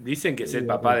Vinicius. Dicen que es el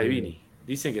papá de Vini.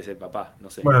 Dicen que es el papá, no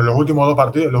sé. Bueno, los últimos dos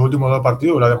partidos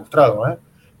lo ha demostrado, ¿eh?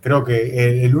 Creo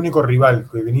que el único rival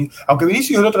que Vinicius, aunque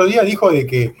Vinicius el otro día dijo de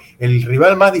que el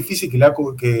rival más difícil que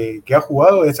ha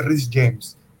jugado es Reece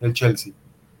James del Chelsea.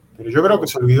 Pero yo creo que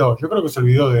se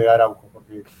olvidó de Araujo,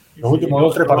 porque los últimos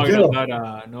 2 o 3 partidos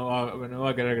no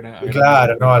va a querer ganar.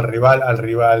 Claro, no, al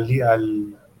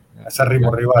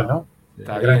acérrimo rival, ¿no?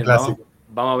 Está el bien, gran clásico.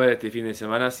 Vamos a ver este fin de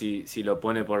semana si lo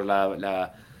pone por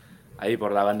ahí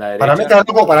por la banda derecha.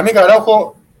 Para mí que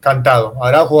Araujo cantado.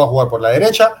 Araujo va a jugar por la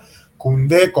derecha,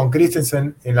 Koundé con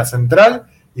Christensen en la central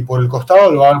y por el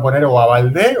costado lo van a poner o a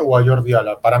Valdé o a Jordi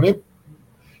Alba. Para mí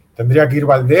tendría que ir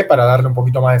Valdé para darle un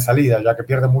poquito más de salida, ya que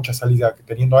pierde mucha salida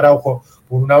teniendo Araujo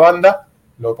por una banda,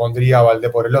 lo pondría a Valdé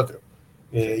por el otro.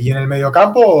 Y en el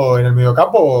mediocampo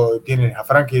tienen a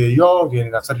Frankie de Jong,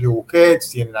 tienen a Sergio Busquets,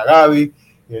 tienen a Gavi,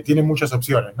 tienen muchas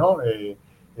opciones, ¿no?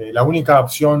 La única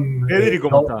opción... Pedri,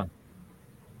 ¿cómo está?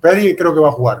 Pedri creo que va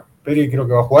a jugar.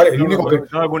 El único que...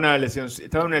 Estaba una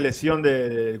lesión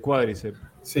del cuádriceps.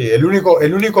 Sí, el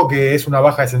único que es una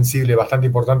baja sensible bastante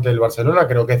importante del Barcelona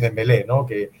creo que es Dembélé, ¿no?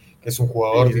 Que es un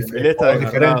jugador,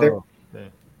 diferente,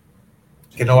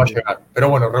 que no va a llegar. Pero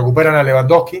bueno, recuperan a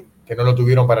Lewandowski, que no lo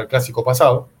tuvieron para el clásico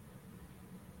pasado.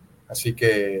 Así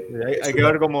que... Hay que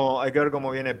ver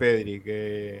cómo viene Pedri,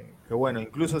 que bueno,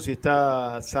 incluso si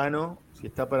está sano, si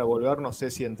está para volver, no sé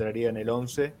si entraría en el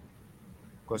 11,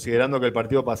 considerando que el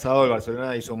partido pasado el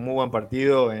Barcelona hizo un muy buen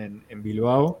partido en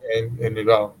Bilbao. En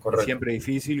Bilbao, correcto. Siempre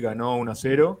difícil, ganó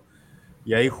 1-0.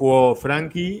 Y ahí jugó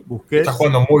Frankie, Busquets. Está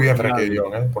jugando muy bien Frankie de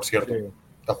Jong, por cierto. Sí.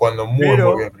 Está jugando muy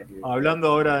bien Frankie. Hablando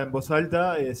ahora en voz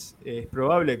alta, es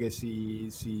probable que si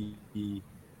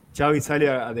Xavi sale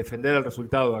a defender el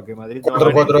resultado, a que Madrid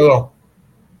 4-4-2.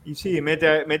 Y sí,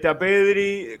 mete a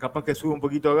Pedri, capaz que sube un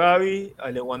poquito a Gavi, a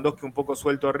Lewandowski un poco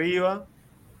suelto arriba,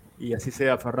 y así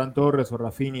sea Ferran Torres o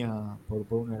Rafinha por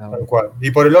una lado. Tal cual. Y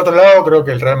por el otro lado, creo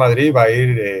que el Real Madrid va a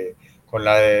ir con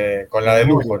la de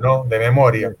lujo, ¿no? De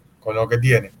memoria, con lo que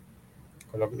tiene.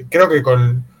 Creo que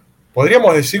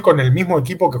podríamos decir con el mismo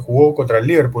equipo que jugó contra el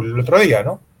Liverpool el otro día,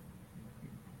 ¿no?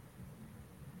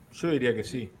 Yo diría que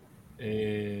sí.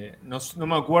 No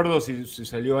me acuerdo si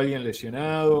salió alguien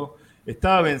lesionado.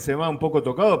 Estaba Benzema un poco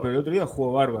tocado, pero el otro día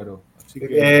jugó bárbaro. Así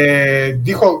que...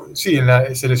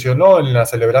 se lesionó en la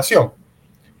celebración.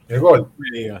 El gol.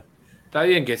 Está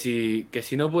bien que si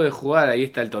no puede jugar, ahí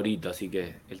está el Torito, así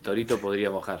que el Torito podría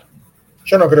mojar.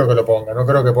 Yo no creo que lo ponga, no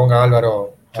creo que ponga a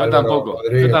Álvaro. Yo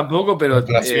tampoco, pero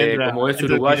como es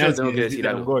uruguayo, tengo que decir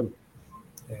algo.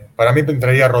 Para mí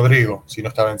entraría Rodrigo si no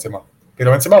está Benzema.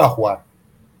 Pero Benzema va a jugar.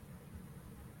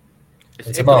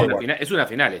 Es una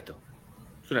final esto.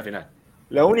 Es una final.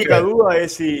 La única duda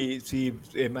es si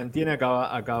mantiene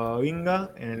a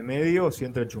Camavinga en el medio o si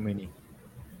entra Tchouaméni.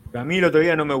 A mí el otro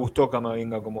día no me gustó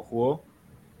Camavinga como jugó.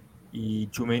 Y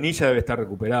Tchouaméni ya debe estar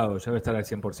recuperado, ya debe estar al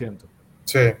 100%.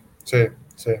 Sí. Esa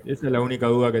es la única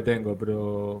duda que tengo,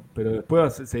 pero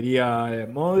después sería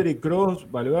Modric, Kroos,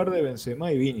 Valverde,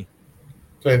 Benzema y Vini.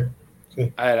 Sí.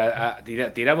 A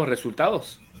ver, tiramos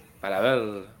resultados para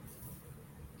ver.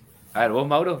 A ver, vos,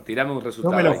 Mauro, tirame un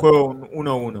resultado. Yo me lo juego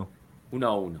 1-1.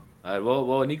 1-1. A ver,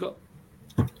 vos, Nico.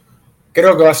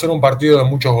 Creo que va a ser un partido de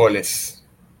muchos goles.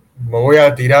 Me voy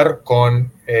a tirar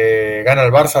con gana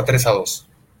el Barça 3-2.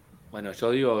 Bueno, yo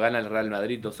digo gana el Real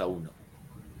Madrid 2-1.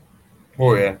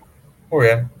 Muy bien.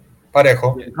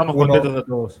 Parejo. Dejamos contentos a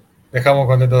todos. Dejamos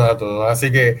contentos a todos. Así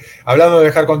que, hablando de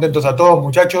dejar contentos a todos,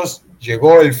 muchachos,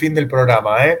 llegó el fin del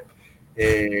programa,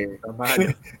 Se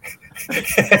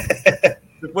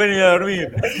pueden ir a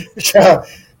dormir. Ya.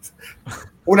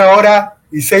 1 hora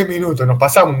y 6 minutos. Nos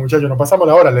pasamos, muchachos, nos pasamos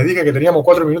la hora. Les dije que teníamos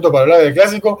 4 minutos para hablar del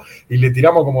clásico y le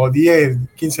tiramos como 10,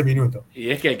 15 minutos. Y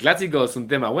es que el clásico es un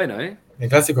tema bueno, ¿eh? El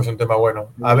clásico es un tema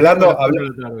bueno. Hablando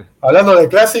de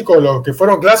clásico, los que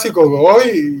fueron clásicos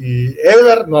hoy, y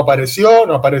Edgar no apareció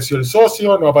el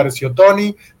socio, no apareció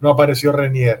Tony, no apareció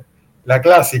Renier. La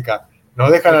clásica.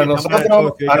 Nos dejan a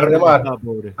nosotros a remar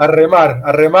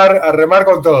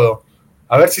con todo.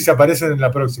 A ver si se aparecen en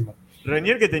la próxima.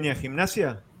 ¿Renier que tenía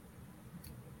gimnasia?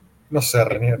 No sé,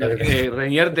 Renier.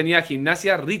 Renier tenía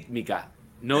gimnasia rítmica.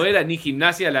 No era ni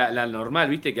gimnasia la normal,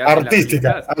 ¿viste? Que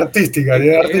artística.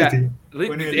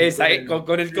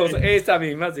 Con el coso. Esa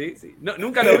misma, sí. No,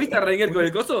 ¿nunca lo viste a Renier con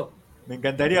el coso? Me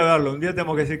encantaría verlo. Un día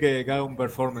tenemos que decir que haga un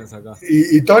performance acá.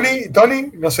 ¿Y Tony?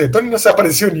 No sé, Tony no se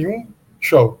apareció en ningún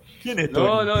show. ¿Quién es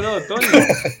Tony? No,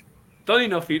 Tony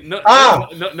nos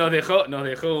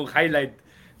dejó un highlight,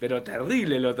 pero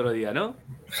terrible el otro día, ¿no?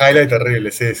 Highlight terrible,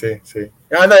 sí.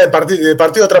 Anda de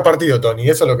partido tras partido, Tony,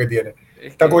 eso es lo que tiene.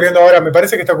 Me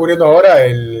parece que está cubriendo ahora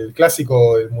el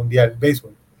clásico del Mundial,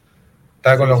 béisbol.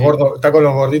 Está con los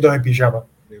gorditos en pijama.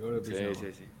 Sí.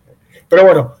 Pero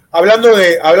bueno, hablando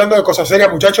de cosas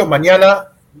serias, muchachos, mañana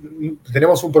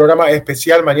tenemos un programa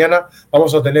especial. Mañana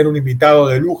vamos a tener un invitado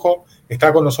de lujo.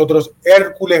 Está con nosotros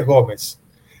Hércules Gómez.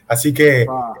 Así que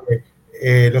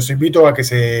los invito a que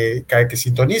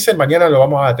sintonicen. Mañana lo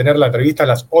vamos a tener la entrevista a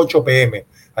las 8 p.m.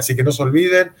 Así que no se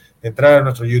olviden de entrar a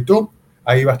nuestro YouTube.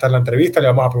 Ahí va a estar la entrevista, le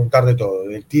vamos a preguntar de todo,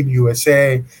 del Team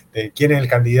USA, de quién es el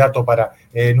candidato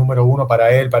número 1 para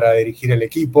él, para dirigir el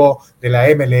equipo, de la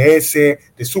MLS, de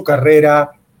su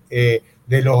carrera,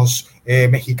 de los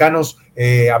mexicanos,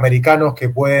 americanos que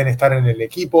pueden estar en el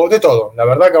equipo, de todo. La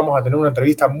verdad que vamos a tener una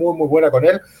entrevista muy, muy buena con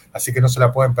él, así que no se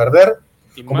la pueden perder.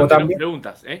 Y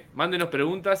mándenos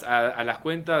preguntas a las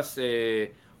cuentas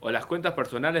o las cuentas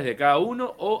personales de cada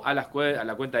uno o a la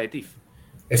cuenta de TIF.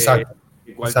 Exacto.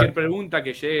 Cualquier pregunta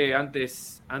que llegue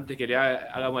antes que le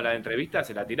hagamos la entrevista,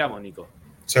 se la tiramos, Nico.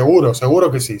 Seguro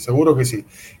que sí.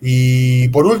 Y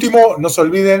por último, no se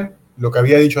olviden lo que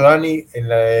había dicho Dani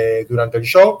durante el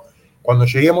show. Cuando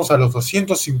lleguemos a los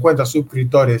 250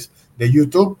 suscriptores de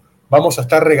YouTube, vamos a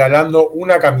estar regalando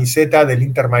una camiseta del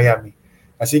Inter Miami.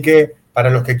 Así que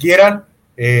para los que quieran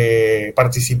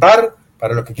participar,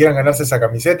 para los que quieran ganarse esa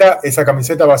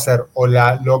camiseta va a ser o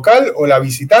la local o la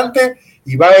visitante,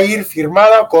 y va a ir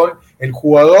firmada con el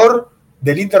jugador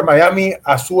del Inter Miami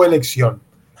a su elección.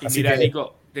 Y mira,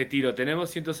 Nico, te tiro,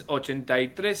 tenemos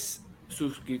 183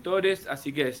 suscriptores,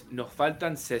 así que nos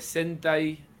faltan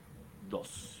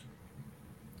 62.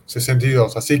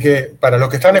 62, así que para los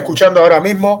que están escuchando ahora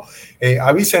mismo,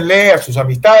 avísenle a sus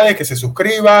amistades que se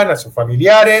suscriban, a sus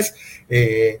familiares,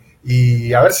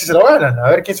 y a ver si se lo ganan, a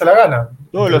ver quién se la gana.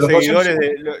 Todos los seguidores,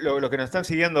 los que nos están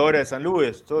siguiendo ahora de San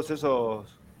Luis, todos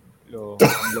esos...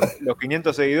 Los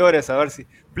 500 seguidores, a ver si...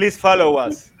 Please follow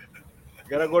us.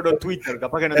 Que ahora corro Twitter,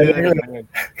 capaz que no tienen en español.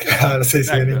 Claro, sí,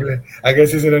 en inglés. Hay que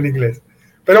decírselo en inglés.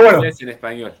 Pero bueno, en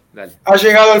español. Dale. Ha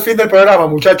llegado el fin del programa,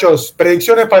 muchachos.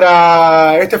 Predicciones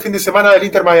para este fin de semana del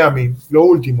Inter Miami. Lo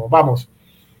último, vamos.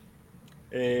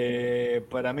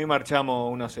 Para mí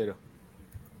marchamos 1-0.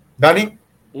 ¿Dani?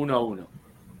 1-1.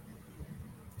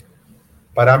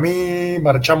 Para mí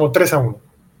marchamos 3-1.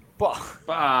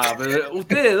 Pero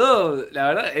ustedes dos, la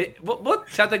verdad, vos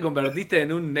ya te convertiste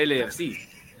en un LFC.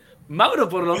 Mauro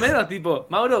por lo menos,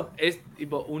 Mauro es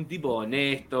un tipo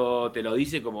honesto, te lo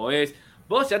dice como es.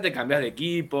 Vos ya te cambiás de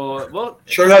equipo.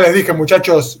 Yo ya les dije,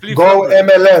 muchachos, go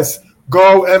MLS.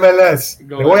 Go MLS.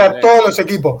 Le voy a todos los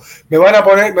equipos. Me van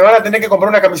a tener que comprar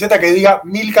una camiseta que diga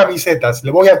 1000 camisetas.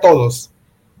 Le voy a todos.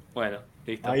 Bueno,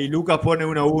 listo. Ahí Lucas pone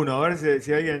 1-1. A ver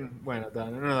si alguien. Bueno,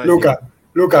 no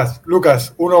Lucas,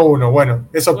 1-1. Bueno,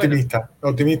 es optimista.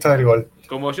 Bueno, optimista del gol.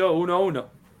 Como yo, 1-1.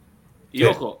 Y sí.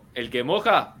 Ojo, el que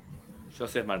moja,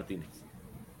 José Martínez.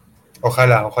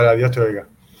 Ojalá, Dios te oiga.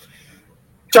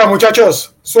 Chao,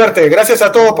 muchachos. Suerte. Gracias a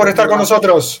todos por estar con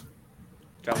nosotros.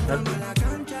 Chao.